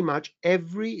pretty much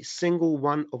every single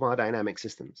one of our dynamic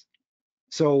systems.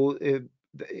 So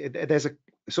there's a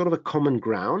sort of a common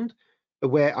ground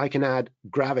where I can add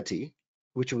gravity,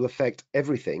 which will affect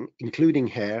everything, including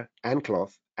hair and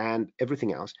cloth and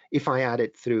everything else, if I add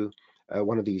it through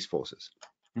one of these forces.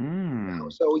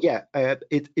 So yeah,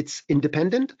 it's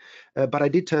independent, but I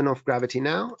did turn off gravity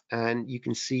now, and you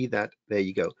can see that there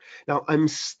you go. Now I'm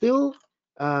still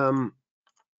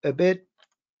a bit,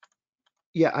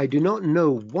 yeah, I do not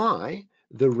know why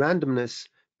the randomness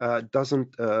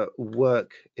doesn't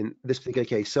work in this particular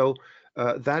case. So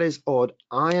that is odd.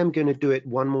 I am going to do it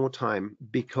one more time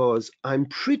because I'm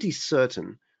pretty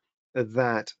certain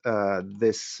that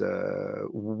this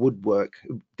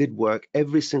did work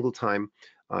every single time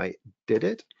I did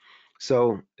it.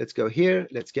 So let's go here.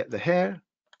 Let's get the hair.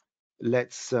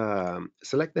 Let's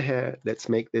select the hair. Let's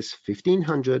make this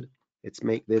 1500. Let's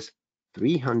make this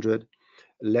 300.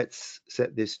 Let's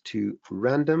set this to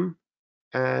random,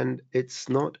 and it's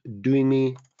not doing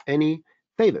me any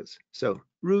favors. So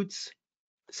roots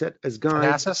set as guide.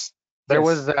 Thanasis, there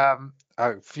Yes. was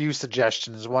a few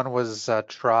suggestions. One was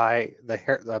try the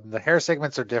hair. The hair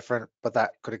segments are different, but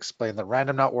that could explain the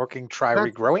random not working. Try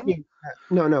That's regrowing. 16.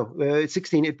 No, it's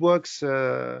 16. It works.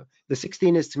 The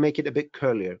 16 is to make it a bit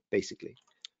curlier, basically.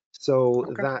 So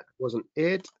Okay. that wasn't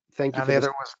it. Thank you And for the this.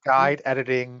 other was guide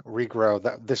editing regrow.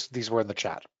 These were in the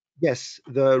chat. Yes,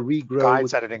 the regrow.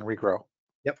 Guides editing regrow.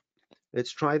 Yep.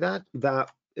 Let's try that.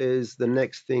 That is the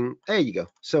next thing. There you go.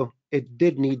 So it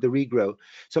did need the regrow.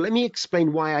 So let me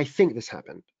explain why I think this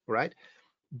happened, right?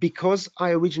 Because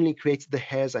I originally created the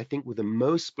hairs, I think, with a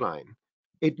MoSpline,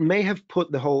 it may have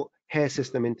put the whole hair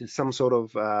system into some sort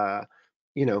of,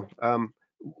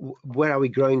 where are we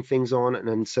growing things on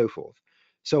and so forth.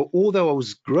 So although I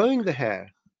was growing the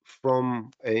hair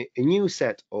from a new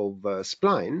set of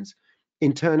splines,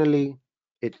 internally,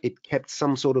 it kept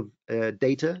some sort of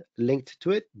data linked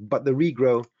to it, but the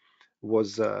regrow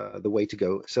was the way to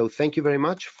go. So thank you very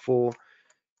much for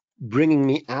bringing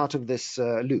me out of this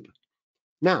loop.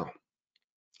 Now,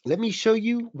 let me show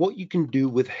you what you can do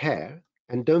with hair.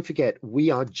 And don't forget, we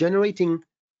are generating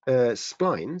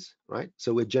splines, right?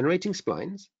 So we're generating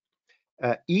splines.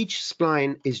 Each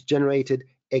spline is generated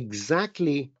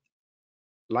exactly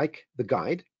like the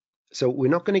guide. So we're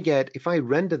not going to get, if I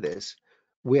render this,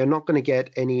 we are not going to get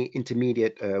any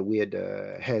intermediate weird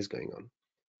hairs going on.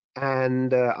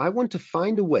 And I want to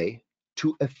find a way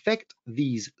to affect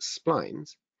these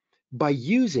splines by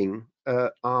using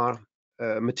our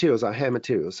materials, our hair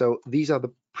materials. So these are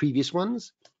the previous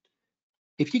ones.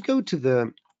 If you go to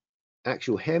the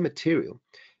actual hair material,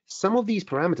 some of these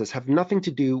parameters have nothing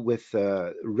to do with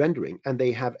rendering, and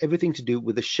they have everything to do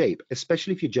with the shape,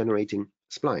 especially if you're generating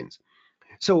splines.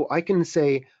 So I can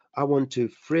say, I want to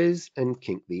frizz and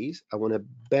kink these. I want to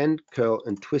bend, curl,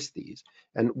 and twist these.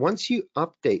 And once you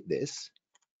update this,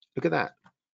 look at that.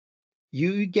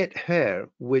 You get hair,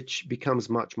 which becomes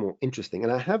much more interesting.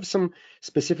 And I have some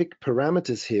specific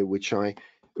parameters here, which I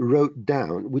wrote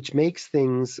down, which makes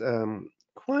things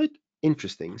quite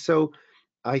interesting. So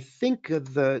I think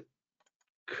the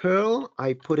curl,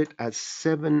 I put it as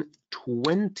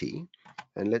 720,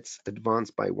 and let's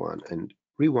advance by 1 and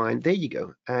rewind. There you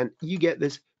go. And you get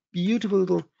this beautiful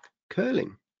little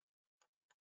curling.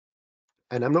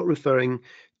 And I'm not referring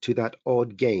to that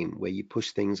odd game where you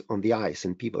push things on the ice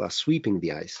and people are sweeping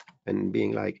the ice and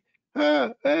being like,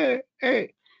 ah, hey,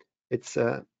 hey. It's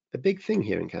a big thing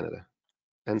here in Canada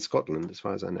and Scotland, as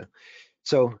far as I know.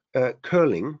 So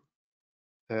curling,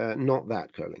 not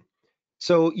that curling.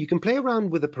 So you can play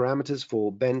around with the parameters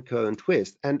for bend, curl, and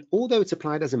twist. And although it's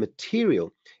applied as a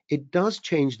material, it does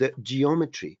change the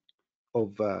geometry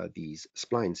of these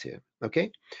splines here.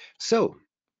 Okay, so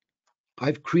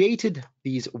I've created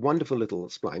these wonderful little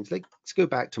splines. Let's go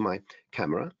back to my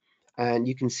camera, and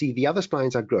you can see the other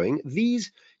splines are growing.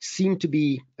 These seem to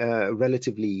be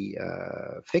relatively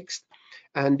fixed,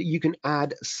 and you can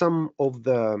add some of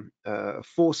the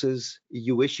forces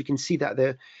you wish. You can see that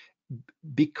they're,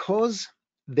 because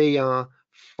they are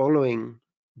following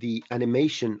the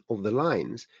animation of the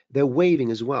lines, they're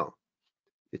waving as well.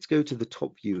 Let's go to the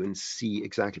top view and see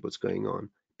exactly what's going on.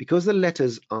 Because the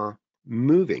letters are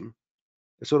moving,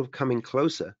 sort of coming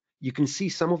closer, you can see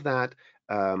some of that,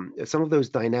 some of those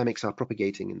dynamics are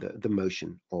propagating in the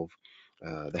motion of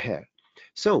the hair.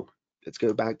 So let's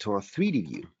go back to our 3D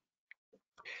view.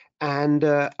 And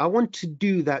I want to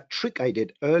do that trick I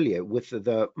did earlier with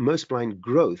the MoSpline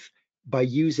growth by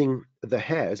using the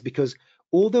hairs, because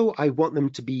although I want them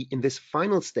to be in this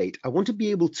final state, I want to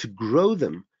be able to grow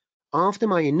them after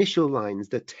my initial lines,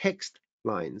 the text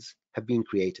lines, have been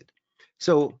created.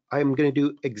 So I'm going to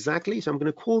do exactly, so I'm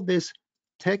going to call this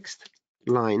text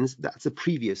lines. That's a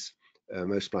previous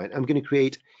MoSpline. I'm going to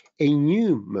create a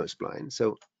new MoSpline.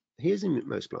 So here's a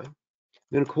MoSpline.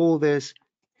 I'm going to call this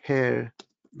hair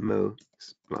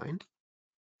MoSpline.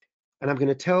 And I'm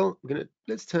going to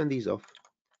let's turn these off.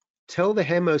 Tell the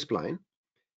hair MoSpline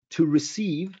to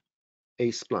receive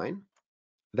a spline.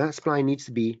 That spline needs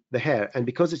to be the hair. And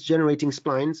because it's generating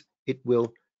splines, it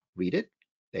will read it.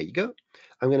 There you go.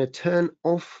 I'm going to turn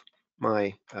off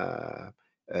my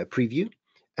preview,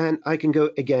 and I can go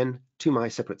again to my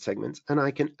separate segments, and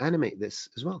I can animate this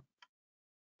as well.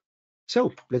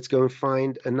 So let's go and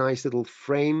find a nice little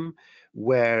frame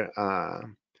where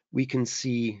we can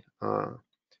see our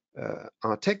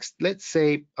text. Let's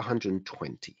say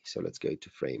 120. So let's go to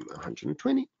frame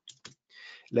 120.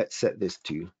 Let's set this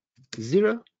to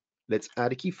 0. Let's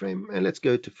add a keyframe, and let's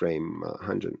go to frame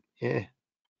 100. Yeah,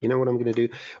 you know what I'm going to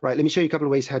do? Right, let me show you a couple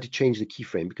of ways how to change the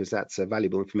keyframe, because that's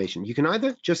valuable information. You can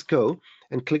either just go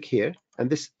and click here, and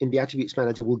this in the Attributes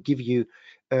Manager will give you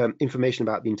information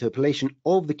about the interpolation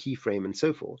of the keyframe and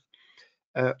so forth.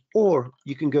 Or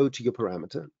you can go to your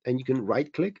parameter and you can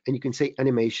right click and you can say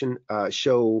animation,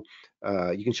 show,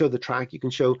 you can show the track, you can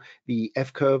show the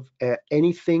F curve,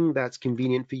 anything that's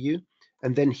convenient for you.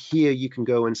 And then here you can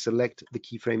go and select the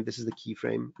keyframe. This is the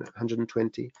keyframe,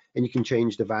 120, and you can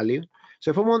change the value. So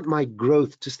if I want my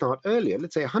growth to start earlier,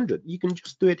 let's say 100, you can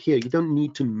just do it here. You don't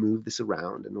need to move this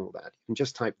around and all that. You can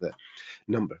just type the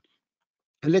number.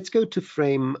 And let's go to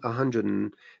frame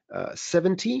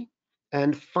 170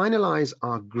 and finalize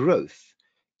our growth.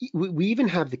 We even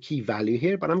have the key value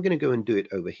here, but I'm going to go and do it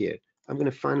over here. I'm going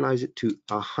to finalize it to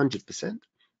 100%,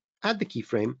 add the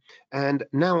keyframe, and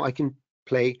now I can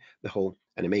play the whole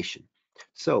animation.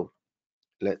 So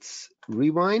let's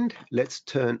rewind. Let's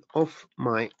turn off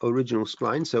my original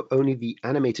spline, so only the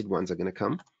animated ones are going to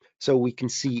come. So we can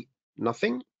see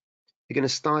nothing. You're going to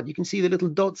start, you can see the little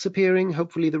dots appearing.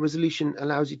 Hopefully the resolution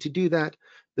allows you to do that.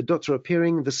 The dots are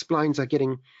appearing, the splines are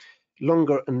getting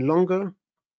longer and longer,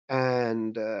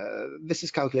 and this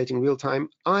is calculating real time.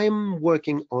 I'm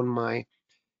working on my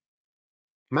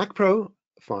Mac Pro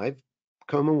 5,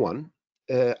 Coma 1.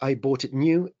 I bought it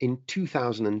new in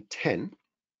 2010,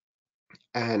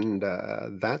 and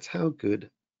that's how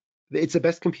good. It's the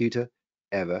best computer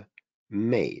ever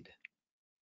made.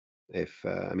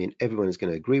 I mean, everyone is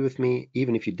going to agree with me.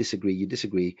 Even if you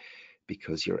disagree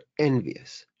because you're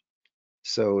envious.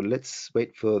 So let's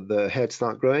wait for the hair to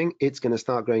start growing. It's going to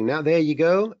start growing now. There you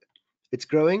go. It's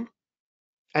growing.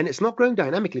 And it's not growing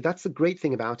dynamically. That's the great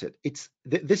thing about it.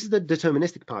 This is the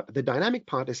deterministic part. The dynamic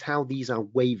part is how these are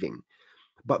waving.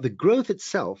 but the growth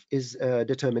itself is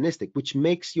deterministic, which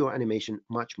makes your animation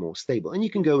much more stable. And you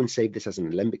can go and save this as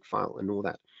an Alembic file and all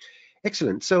that.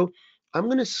 Excellent. So I'm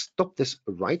going to stop this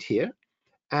right here,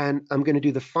 and I'm going to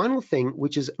do the final thing,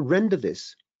 which is render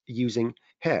this using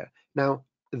hair. Now,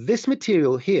 this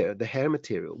material here, the hair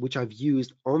material, which I've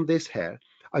used on this hair,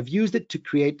 I've used it to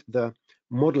create the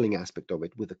modeling aspect of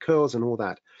it with the curls and all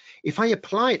that. If I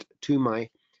apply it to my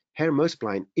hair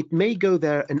MoSpline, it may go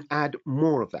there and add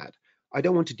more of that. I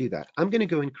don't want to do that. I'm going to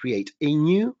go and create a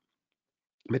new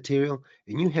material,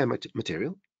 a new hair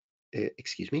material,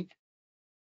 excuse me,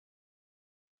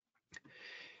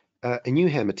 a new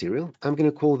hair material. I'm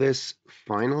going to call this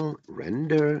final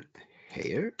render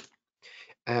hair,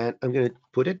 and I'm going to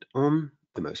put it on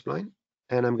the MoSpline,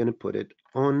 and I'm going to put it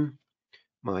on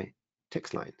my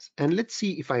text lines. And let's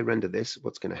see if I render this,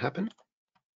 what's going to happen.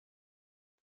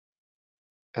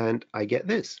 And I get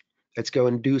this. Let's go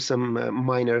and do some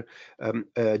minor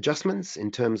adjustments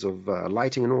in terms of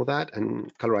lighting and all that,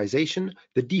 and colorization.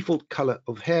 The default color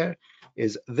of hair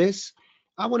is this.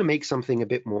 I want to make something a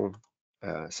bit more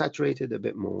saturated, a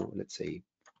bit more, let's say,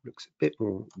 looks a bit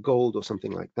more gold or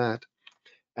something like that.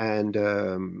 And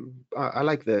I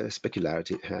like the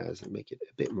specularity it has, and make it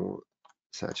a bit more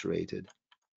saturated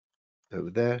over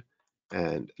there.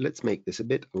 And let's make this a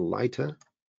bit lighter.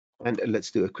 And let's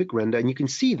do a quick render, and you can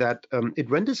see that it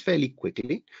renders fairly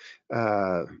quickly.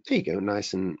 There you go,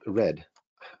 nice and red.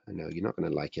 I know you're not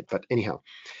going to like it, but anyhow.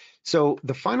 So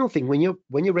the final thing, when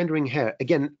you're rendering hair,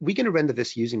 again, we're going to render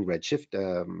this using Redshift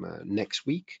next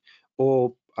week,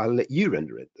 or I'll let you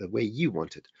render it the way you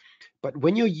want it. But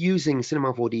when you're using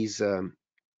Cinema 4D's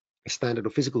standard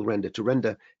or physical render to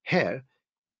render hair,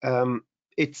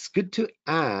 it's good to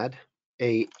add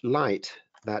a light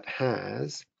that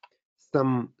has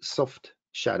some soft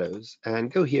shadows,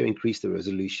 and go here, increase the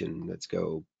resolution. Let's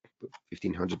go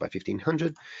 1500 by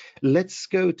 1500. Let's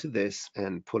go to this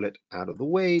and pull it out of the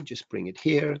way. Just bring it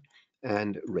here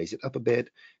and raise it up a bit,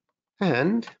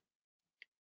 and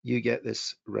you get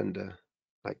this render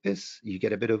like this. You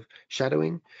get a bit of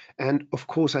shadowing, and of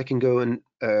course I can go and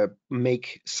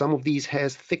make some of these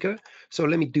hairs thicker. So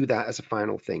let me do that as a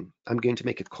final thing. I'm going to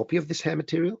make a copy of this hair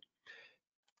material,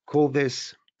 call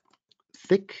this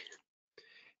thick.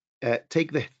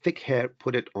 Take the thick hair,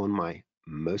 put it on my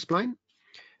MoSpline.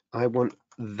 I want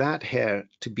that hair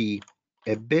to be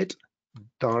a bit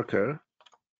darker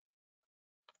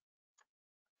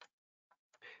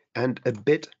and a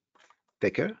bit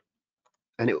thicker,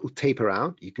 and it will taper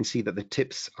out. You can see that the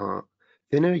tips are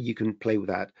thinner. You can play with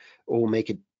that, or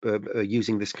make it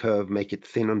using this curve, make it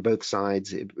thin on both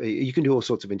sides. You can do all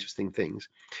sorts of interesting things.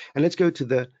 And let's go to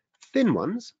the thin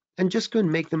ones and just go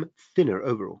and make them thinner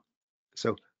overall.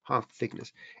 So half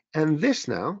thickness. And this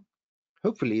now,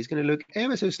 hopefully, is going to look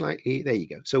ever so slightly. There you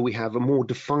go. So we have a more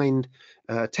defined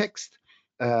text.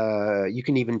 You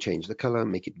can even change the color,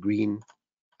 make it green.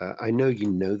 I know you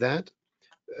know that.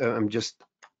 I'm just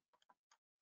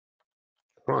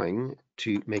trying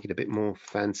to make it a bit more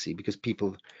fancy because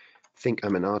people think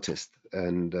I'm an artist,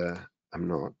 and I'm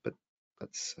not, but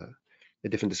that's a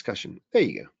different discussion. There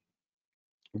you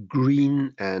go.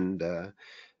 Green and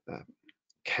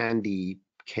candy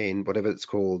cane, whatever it's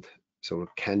called, sort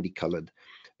of candy colored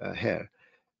hair.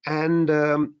 And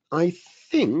I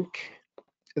think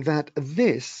that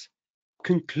this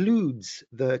concludes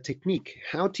the technique,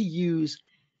 how to use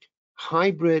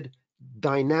hybrid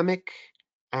dynamic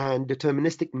and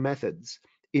deterministic methods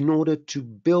in order to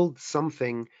build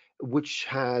something which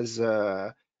has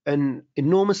an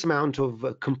enormous amount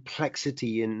of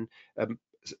complexity, and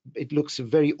it looks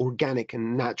very organic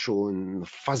and natural and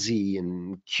fuzzy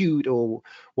and cute or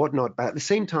whatnot, but at the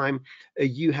same time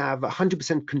you have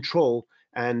 100% control,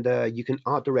 and you can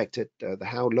art direct it,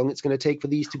 how long it's going to take for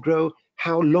these to grow,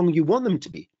 how long you want them to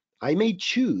be. I may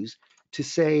choose to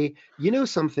say, you know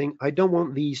something, I don't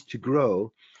want these to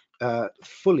grow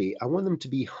fully. I want them to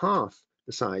be half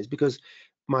the size because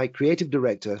my creative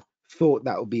director thought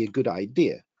that would be a good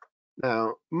idea.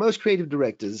 Now, most creative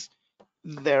directors,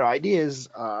 their ideas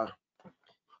are,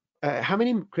 how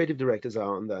many creative directors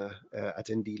are on the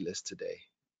attendee list today?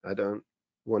 I don't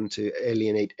want to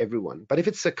alienate everyone, but if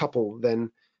it's a couple,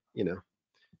 then, you know,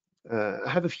 I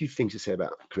have a few things to say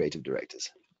about creative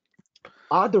directors.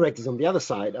 Art directors on the other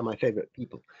side are my favorite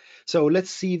people. So let's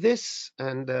see this,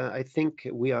 and I think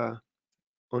we are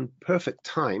on perfect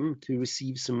time to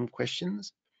receive some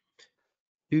questions.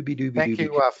 Thank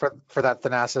you for that,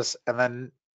 Thanasis. And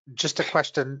then just a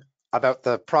question about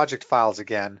the project files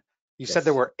again. You said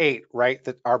there were 8, right,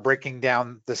 that are breaking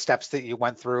down the steps that you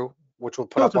went through, which we'll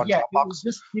put up on Dropbox?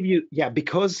 Just give you,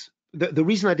 because the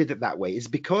reason I did it that way is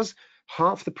because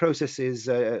half the process is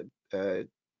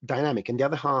dynamic and the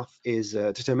other half is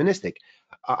deterministic.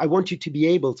 I want you to be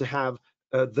able to have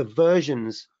the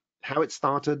versions, how it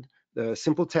started, the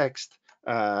simple text,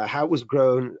 how it was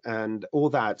grown, and all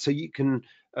that. So you can,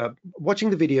 watching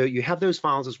the video, you have those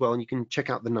files as well, and you can check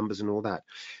out the numbers and all that.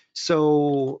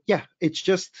 So yeah, it's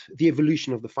just the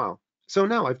evolution of the file. So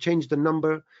now I've changed the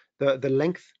number, the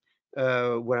length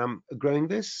where I'm growing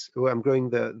this, where I'm growing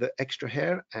the extra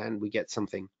hair, and we get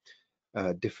something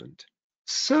different.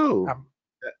 So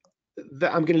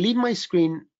I'm going to leave my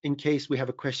screen in case we have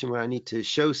a question where I need to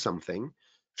show something.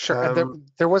 Sure. And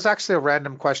there was actually a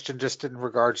random question just in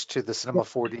regards to the Cinema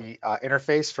 4D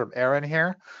interface from Aaron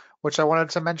here, which I wanted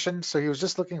to mention. So he was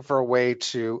just looking for a way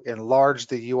to enlarge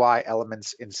the UI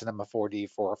elements in Cinema 4D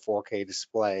for a 4K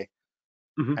display,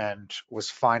 and was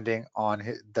finding on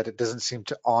that it doesn't seem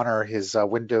to honor his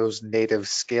Windows native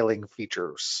scaling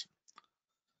features.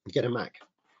 Get a Mac.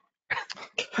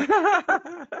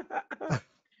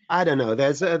 I don't know.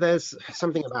 There's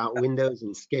something about Windows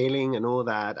and scaling and all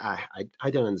that. I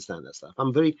don't understand that stuff.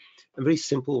 I'm very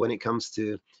simple when it comes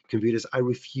to computers. I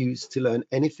refuse to learn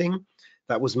anything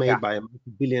that was made by a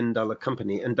multi-billion-dollar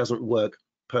company and doesn't work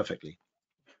perfectly,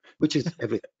 which is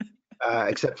everything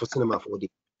except for Cinema 4D.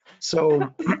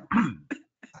 So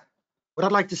what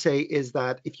I'd like to say is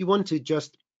that if you want to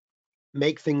just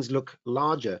make things look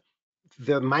larger,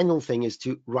 the manual thing is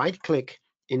to right-click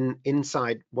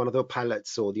inside one of the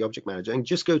palettes or the object manager and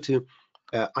just go to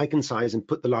icon size and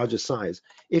put the larger size.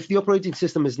 If the operating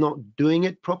system is not doing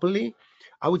it properly,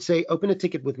 I would say open a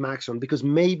ticket with Maxon, because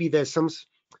maybe there's some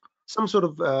sort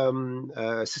of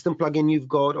system plugin you've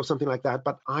got or something like that.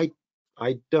 But I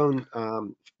don't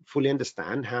fully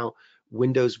understand how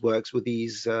Windows works with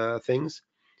these things.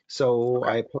 So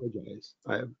I apologize,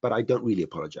 but I don't really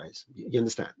apologize. You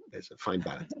understand? There's a fine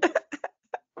balance.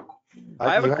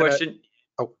 I have a question.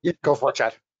 Oh, yeah, go for it,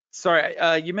 Chad. Sorry,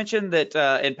 you mentioned that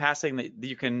in passing that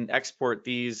you can export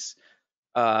these,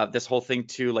 this whole thing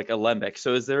to like Alembic.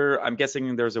 So is there? I'm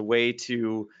guessing there's a way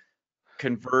to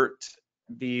convert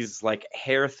these like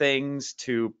hair things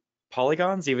to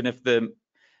polygons, even if the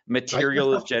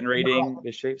material is generating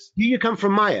the shapes. Do you come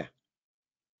from Maya?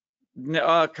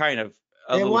 No, kind of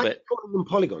a little why bit. Are you calling them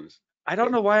polygons? I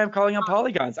don't know why I'm calling them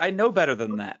polygons. I know better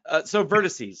than that. So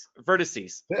vertices.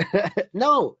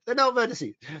 No, they're not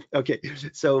vertices. Okay,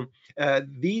 so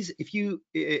these,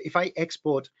 if I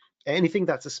export anything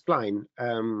that's a spline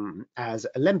as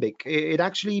Alembic, it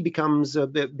actually becomes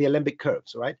the Alembic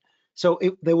curves, right? So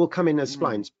they will come in as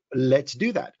splines. Let's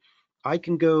do that. I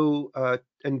can go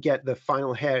and get the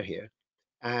final hair here,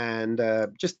 and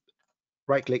just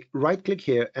right-click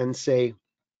here and say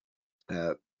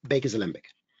bake as Alembic.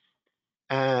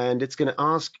 And it's going to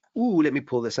ask, ooh, let me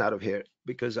pull this out of here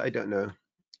because I don't know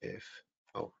if,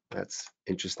 oh, that's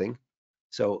interesting.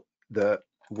 So the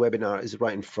webinar is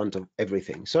right in front of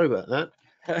everything. Sorry about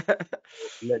that.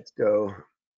 Let's go.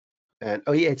 And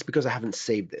oh yeah, it's because I haven't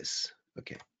saved this.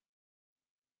 Okay.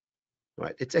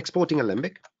 Right, it's exporting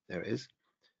Alembic. There it is.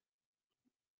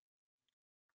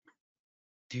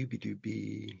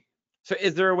 Doobie. So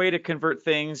is there a way to convert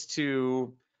things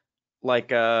to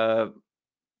like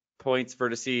points,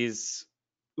 vertices?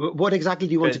 What exactly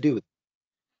do you want to do with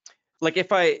it? Like if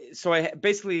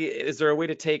basically, is there a way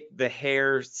to take the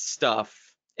hair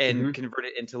stuff and convert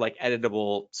it into like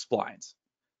editable splines?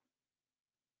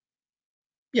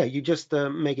 Yeah, you just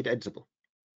make it editable.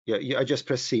 Yeah, I just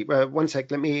press C. 1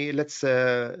 sec, let's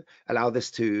allow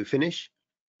this to finish.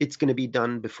 It's going to be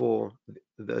done before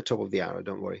the top of the hour,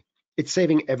 don't worry. It's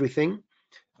saving everything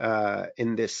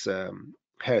in this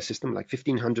hair system, like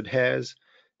 1500 hairs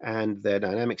and their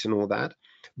dynamics and all that.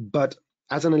 But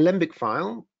as an Alembic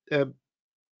file,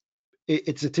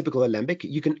 it's a typical Alembic.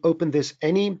 You can open this,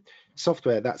 any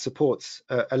software that supports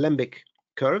Alembic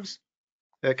curves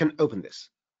can open this.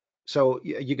 So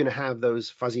you're going to have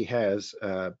those fuzzy hairs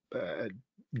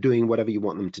doing whatever you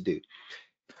want them to do.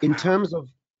 In terms of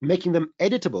making them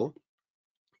editable,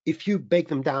 if you bake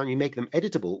them down, you make them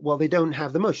editable, well, they don't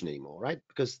have the motion anymore, right?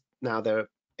 Because now they're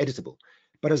editable.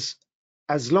 But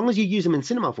as long as you use them in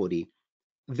Cinema 4D,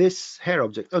 this hair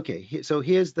object, okay, so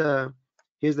here's the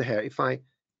hair. If I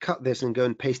cut this and go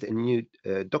and paste it in a new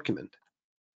document,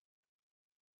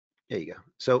 there you go.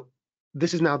 So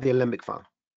this is now the Alembic file.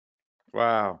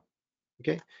 Wow.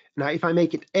 Okay, now if I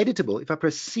make it editable, if I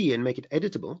press C and make it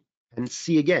editable, and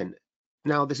C again,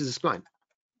 now this is a spline.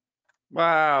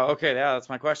 Wow, okay, yeah, that's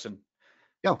my question.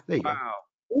 Oh, there you go.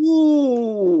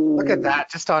 Ooh. Look at that,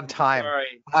 just on time.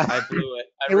 Sorry, I blew it.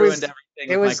 I ruined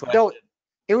everything with my question.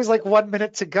 It was like 1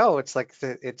 minute to go. It's like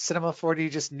it's Cinema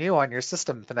 4D just new on your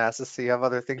system, Thanasis, so you have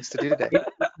other things to do today.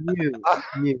 New,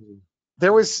 new.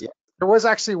 There was Yeah. there was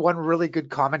actually one really good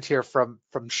comment here from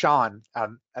Sean,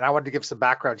 and I wanted to give some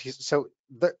background.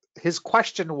 His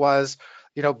question was,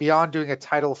 beyond doing a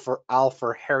title for Alf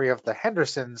or Harry of the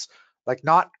Hendersons, like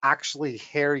not actually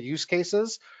hair use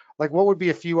cases, like what would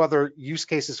be a few other use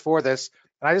cases for this?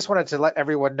 And I just wanted to let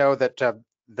everyone know that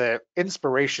the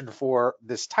inspiration for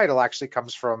this title actually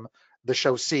comes from the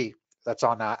show C that's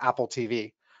on Apple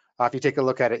TV. If you take a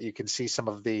look at it, you can see some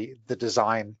of the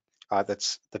design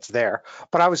that's there.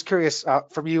 But I was curious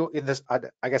from you in this,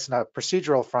 I guess in a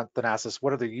procedural front, Thanasis,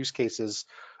 what other use cases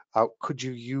could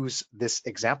you use this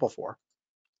example for?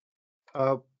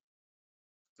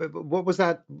 What was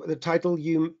that? The title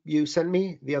you sent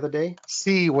me the other day?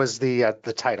 C was the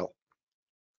title.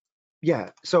 Yeah.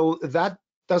 So that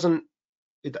doesn't.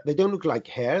 They don't look like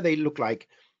hair. They look like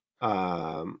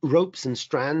ropes and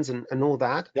strands and all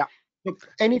that. Yeah. Look,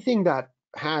 anything that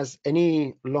has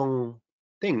any long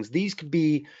things. These could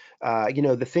be,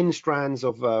 the thin strands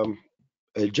of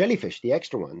jellyfish, the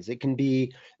extra ones. It can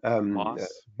be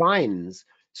vines.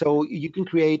 So you can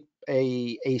create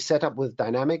a setup with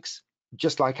dynamics,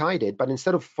 just like I did, but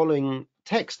instead of following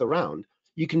text around,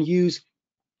 you can use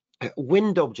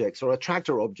wind objects or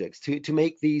attractor objects to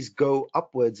make these go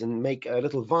upwards and make a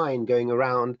little vine going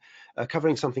around,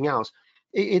 covering something else.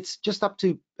 It's just up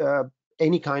to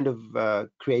any kind of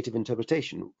creative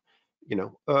interpretation.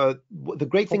 The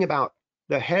great thing about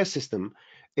the hair system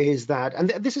is that, and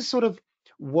this is sort of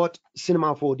what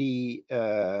Cinema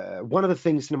 4D, one of the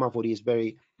things Cinema 4D is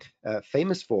very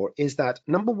famous for, is that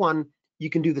number one, you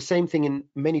can do the same thing in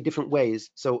many different ways.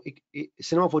 So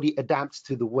Cinema 4D adapts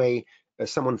to the way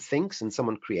someone thinks and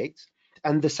someone creates.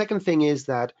 And the second thing is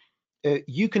that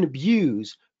you can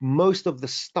abuse most of the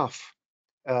stuff,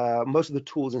 most of the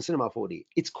tools in Cinema 4D.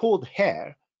 It's called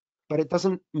hair, but it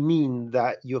doesn't mean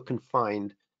that you're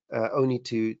confined only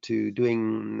to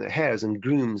doing hairs and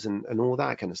grooms and all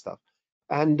that kind of stuff.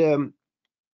 And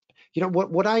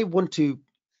what I want to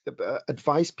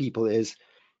advise people is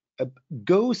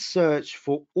go search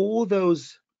for all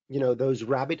those those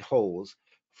rabbit holes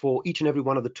for each and every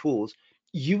one of the tools.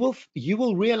 You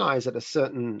will realize at a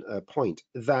certain point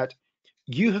that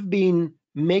you have been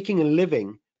making a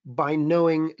living by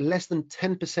knowing less than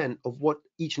 10% of what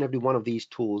each and every one of these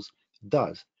tools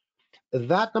does.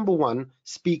 That, number one,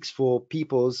 speaks for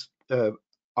people's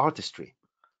artistry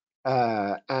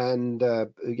and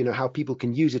how people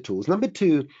can use the tools. Number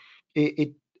two,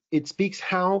 it speaks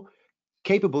how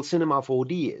capable Cinema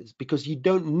 4D is, because you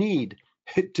don't need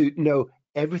to know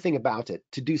everything about it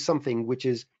to do something which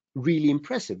is really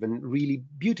impressive and really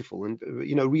beautiful and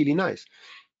really nice.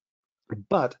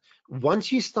 But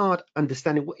once you start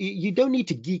understanding, you don't need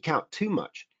to geek out too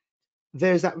much.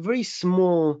 There's that very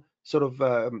small sort of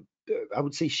I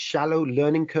would say shallow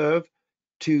learning curve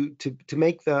to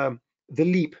make the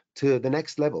leap to the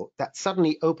next level that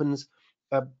suddenly opens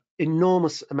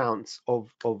enormous amounts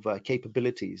of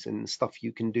capabilities and stuff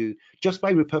you can do just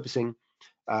by repurposing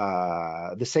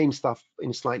the same stuff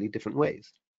in slightly different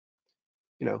ways.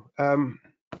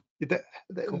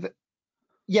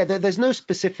 There's no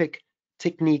specific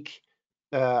technique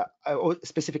or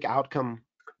specific outcome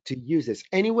to use this.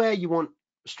 Anywhere you want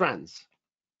strands,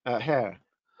 hair,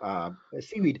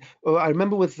 seaweed. I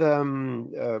remember with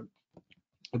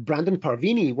Brandon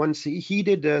Parvini, once he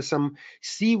did some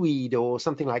seaweed or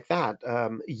something like that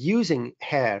using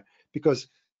hair, because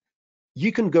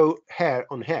you can go hair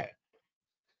on hair,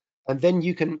 and then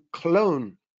you can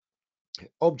clone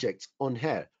objects on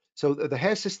hair. So the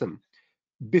hair system,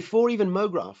 before even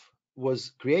MoGraph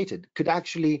was created, could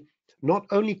actually not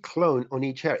only clone on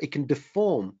each hair, it can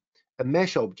deform a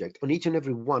mesh object on each and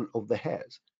every one of the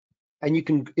hairs. And you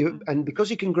can, and because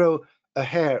you can grow a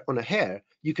hair on a hair,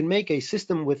 you can make a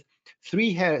system with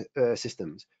 3 hair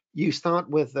systems. You start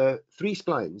with 3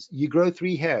 splines, you grow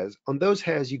 3 hairs. On those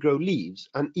hairs, you grow leaves,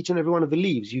 and each and every one of the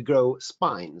leaves, you grow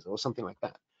spines or something like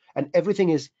that. And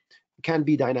everything can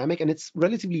be dynamic, and it's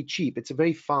relatively cheap. It's a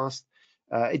very fast,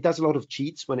 it does a lot of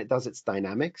cheats when it does its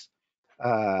dynamics.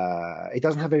 It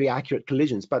doesn't have very accurate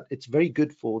collisions, but it's very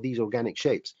good for these organic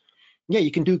shapes. Yeah,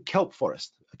 you can do kelp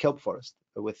forest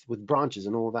with branches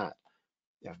and all that.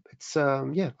 Yeah, it's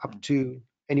up to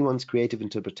anyone's creative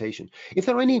interpretation. If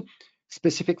there are any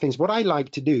specific things, what I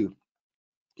like to do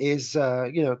is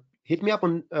hit me up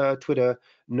on Twitter,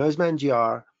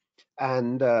 NosemanGR,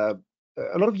 and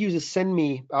a lot of users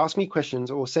ask me questions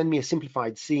or send me a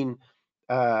simplified scene,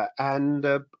 and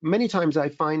many times I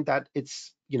find that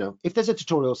it's if there's a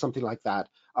tutorial or something like that,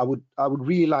 I would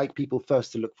really like people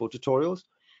first to look for tutorials.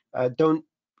 Don't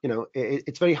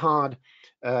it's very hard.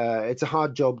 It's a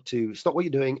hard job to stop what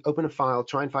you're doing, open a file,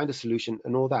 try and find a solution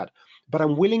and all that. But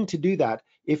I'm willing to do that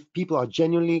if people are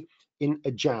genuinely in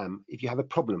a jam, if you have a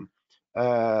problem.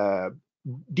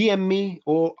 DM me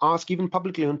or ask even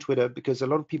publicly on Twitter, because a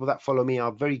lot of people that follow me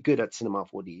are very good at Cinema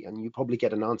 4D, and you probably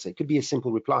get an answer. It could be a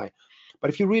simple reply. But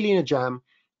if you're really in a jam,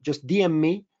 just DM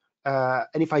me.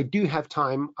 And if I do have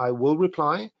time, I will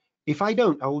reply. If I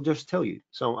don't, I will just tell you.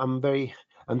 So I'm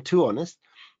too honest.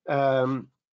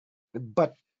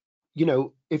 But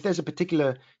if there's a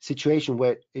particular situation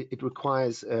where it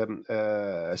requires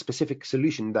a specific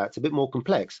solution that's a bit more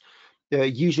complex,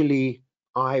 usually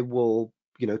I will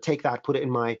take that, put it in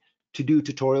my to-do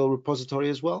tutorial repository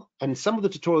as well. And some of the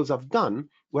tutorials I've done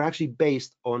were actually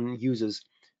based on users'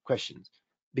 questions,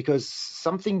 because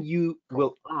something you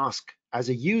will ask as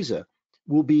a user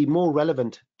will be more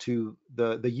relevant to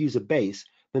the user base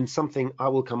than something I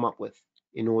will come up with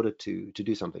in order to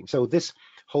do something. So this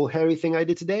whole hairy thing I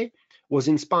did today was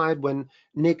inspired when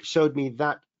Nick showed me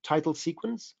that title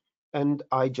sequence, and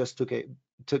I just took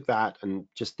that and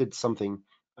just did something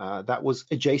that was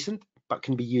adjacent but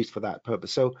can be used for that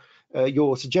purpose. So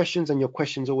your suggestions and your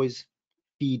questions always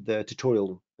feed the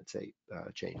tutorial, let's say,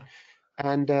 chain.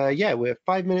 And yeah, we're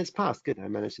 5 minutes past. Good, I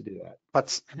managed to do that.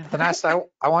 But Thanas,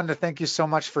 I wanted to thank you so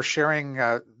much for sharing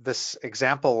this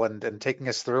example and taking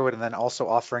us through it, and then also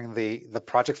offering the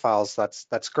project files.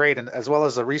 That's great, and as well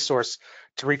as a resource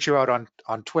to reach you out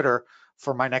on Twitter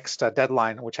for my next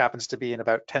deadline, which happens to be in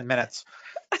about 10 minutes.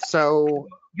 So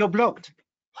you're blocked.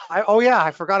 Oh yeah,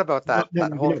 I forgot about that. No,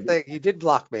 that whole thing. You did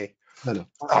block me. No.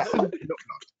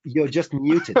 You're just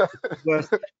muted.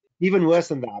 Even worse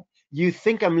than that. You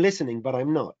think I'm listening, but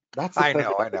I'm not. That's I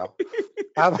know.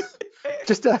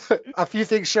 Just a few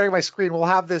things sharing my screen. We'll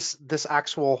have this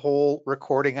actual whole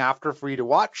recording after for you to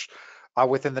watch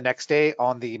within the next day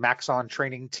on the Maxon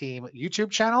Training Team YouTube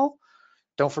channel.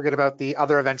 Don't forget about the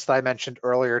other events that I mentioned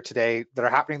earlier today that are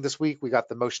happening this week. We got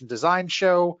the motion design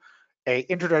show, a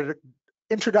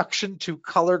introduction to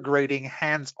color grading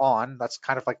hands-on. That's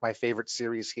kind of like my favorite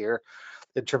series here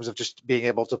in terms of just being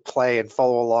able to play and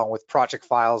follow along with project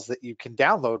files that you can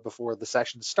download before the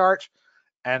sessions start.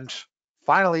 And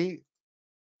finally,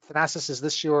 Thanasis, is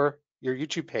this your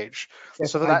YouTube page?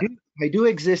 Yes, so that I do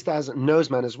exist as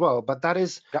Noseman as well, but that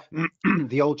is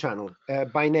the old channel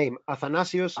by name,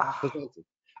 Athanasios.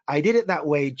 I did it that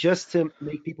way just to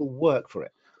make people work for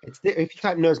it. If you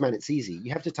type Noseman, it's easy.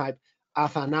 You have to type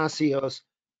Athanasios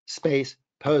space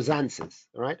Posansis,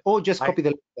 all right? Or just copy the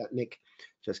link that Nick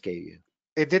just gave you.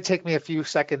 It did take me a few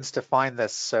seconds to find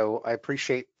this, so I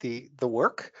appreciate the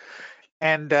work.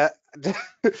 And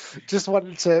just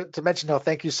wanted to mention,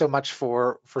 thank you so much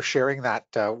for sharing that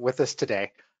with us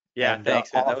today. Yeah, and,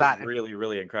 thanks. All that of was that. really,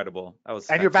 really incredible. That was.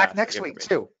 And you're back next week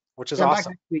too, which is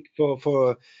awesome. Back next week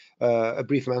for a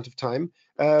brief amount of time.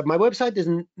 My website is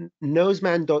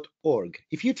noseman.org.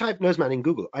 If you type Noseman in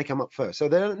Google, I come up first. So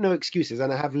there are no excuses,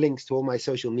 and I have links to all my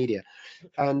social media.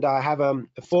 And I have a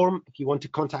form. If you want to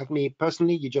contact me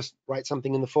personally, you just write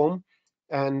something in the form,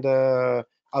 and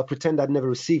I'll pretend I'd never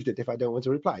received it if I don't want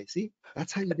to reply. See,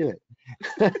 that's how you do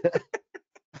it.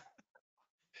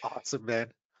 Awesome, man.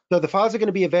 So the files are going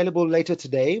to be available later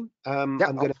today.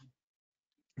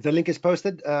 The link is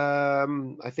posted.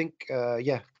 I think,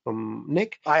 from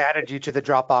Nick. I added you to the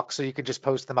Dropbox, so you can just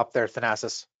post them up there,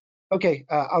 Thanasis. Okay,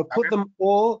 I'll put them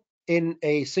all in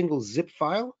a single zip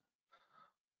file,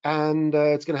 and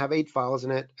it's going to have 8 files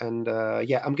in it. And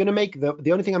yeah, I'm going to make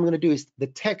the only thing I'm going to do is the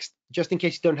text, just in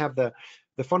case you don't have the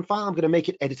font file, I'm going to make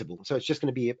it editable. So it's just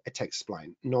going to be a text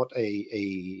spline, not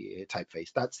a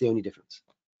typeface. That's the only difference.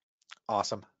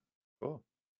 Awesome. Cool.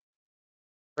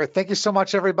 All right, thank you so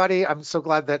much, everybody. I'm so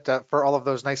glad that for all of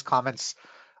those nice comments.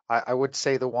 I would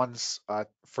say the ones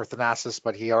for Thanasis,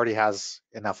 but he already has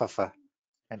enough of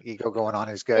an ego going on.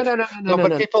 Is good. No,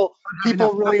 but people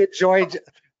really enjoyed.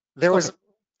 There was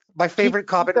my favorite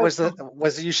comment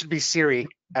was you should be Siri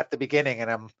at the beginning, and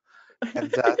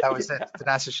that was it.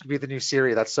 Thanasis should be the new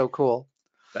Siri. That's so cool.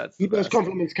 Keep those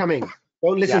compliments coming.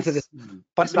 Don't listen to this.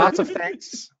 But lots of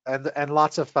thanks and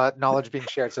lots of knowledge being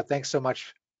shared. So thanks so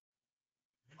much.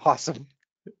 Awesome.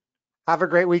 Have a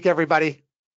great week, everybody.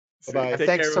 Bye.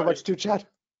 Thanks so much too, Chad.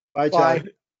 Bye, Chad.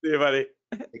 See you, buddy.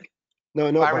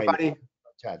 No, bye, everybody.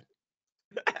 Chad.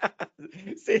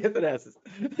 See you, Thanasis.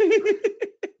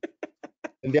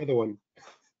 And the other one.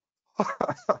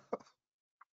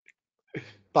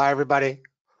 Bye, everybody.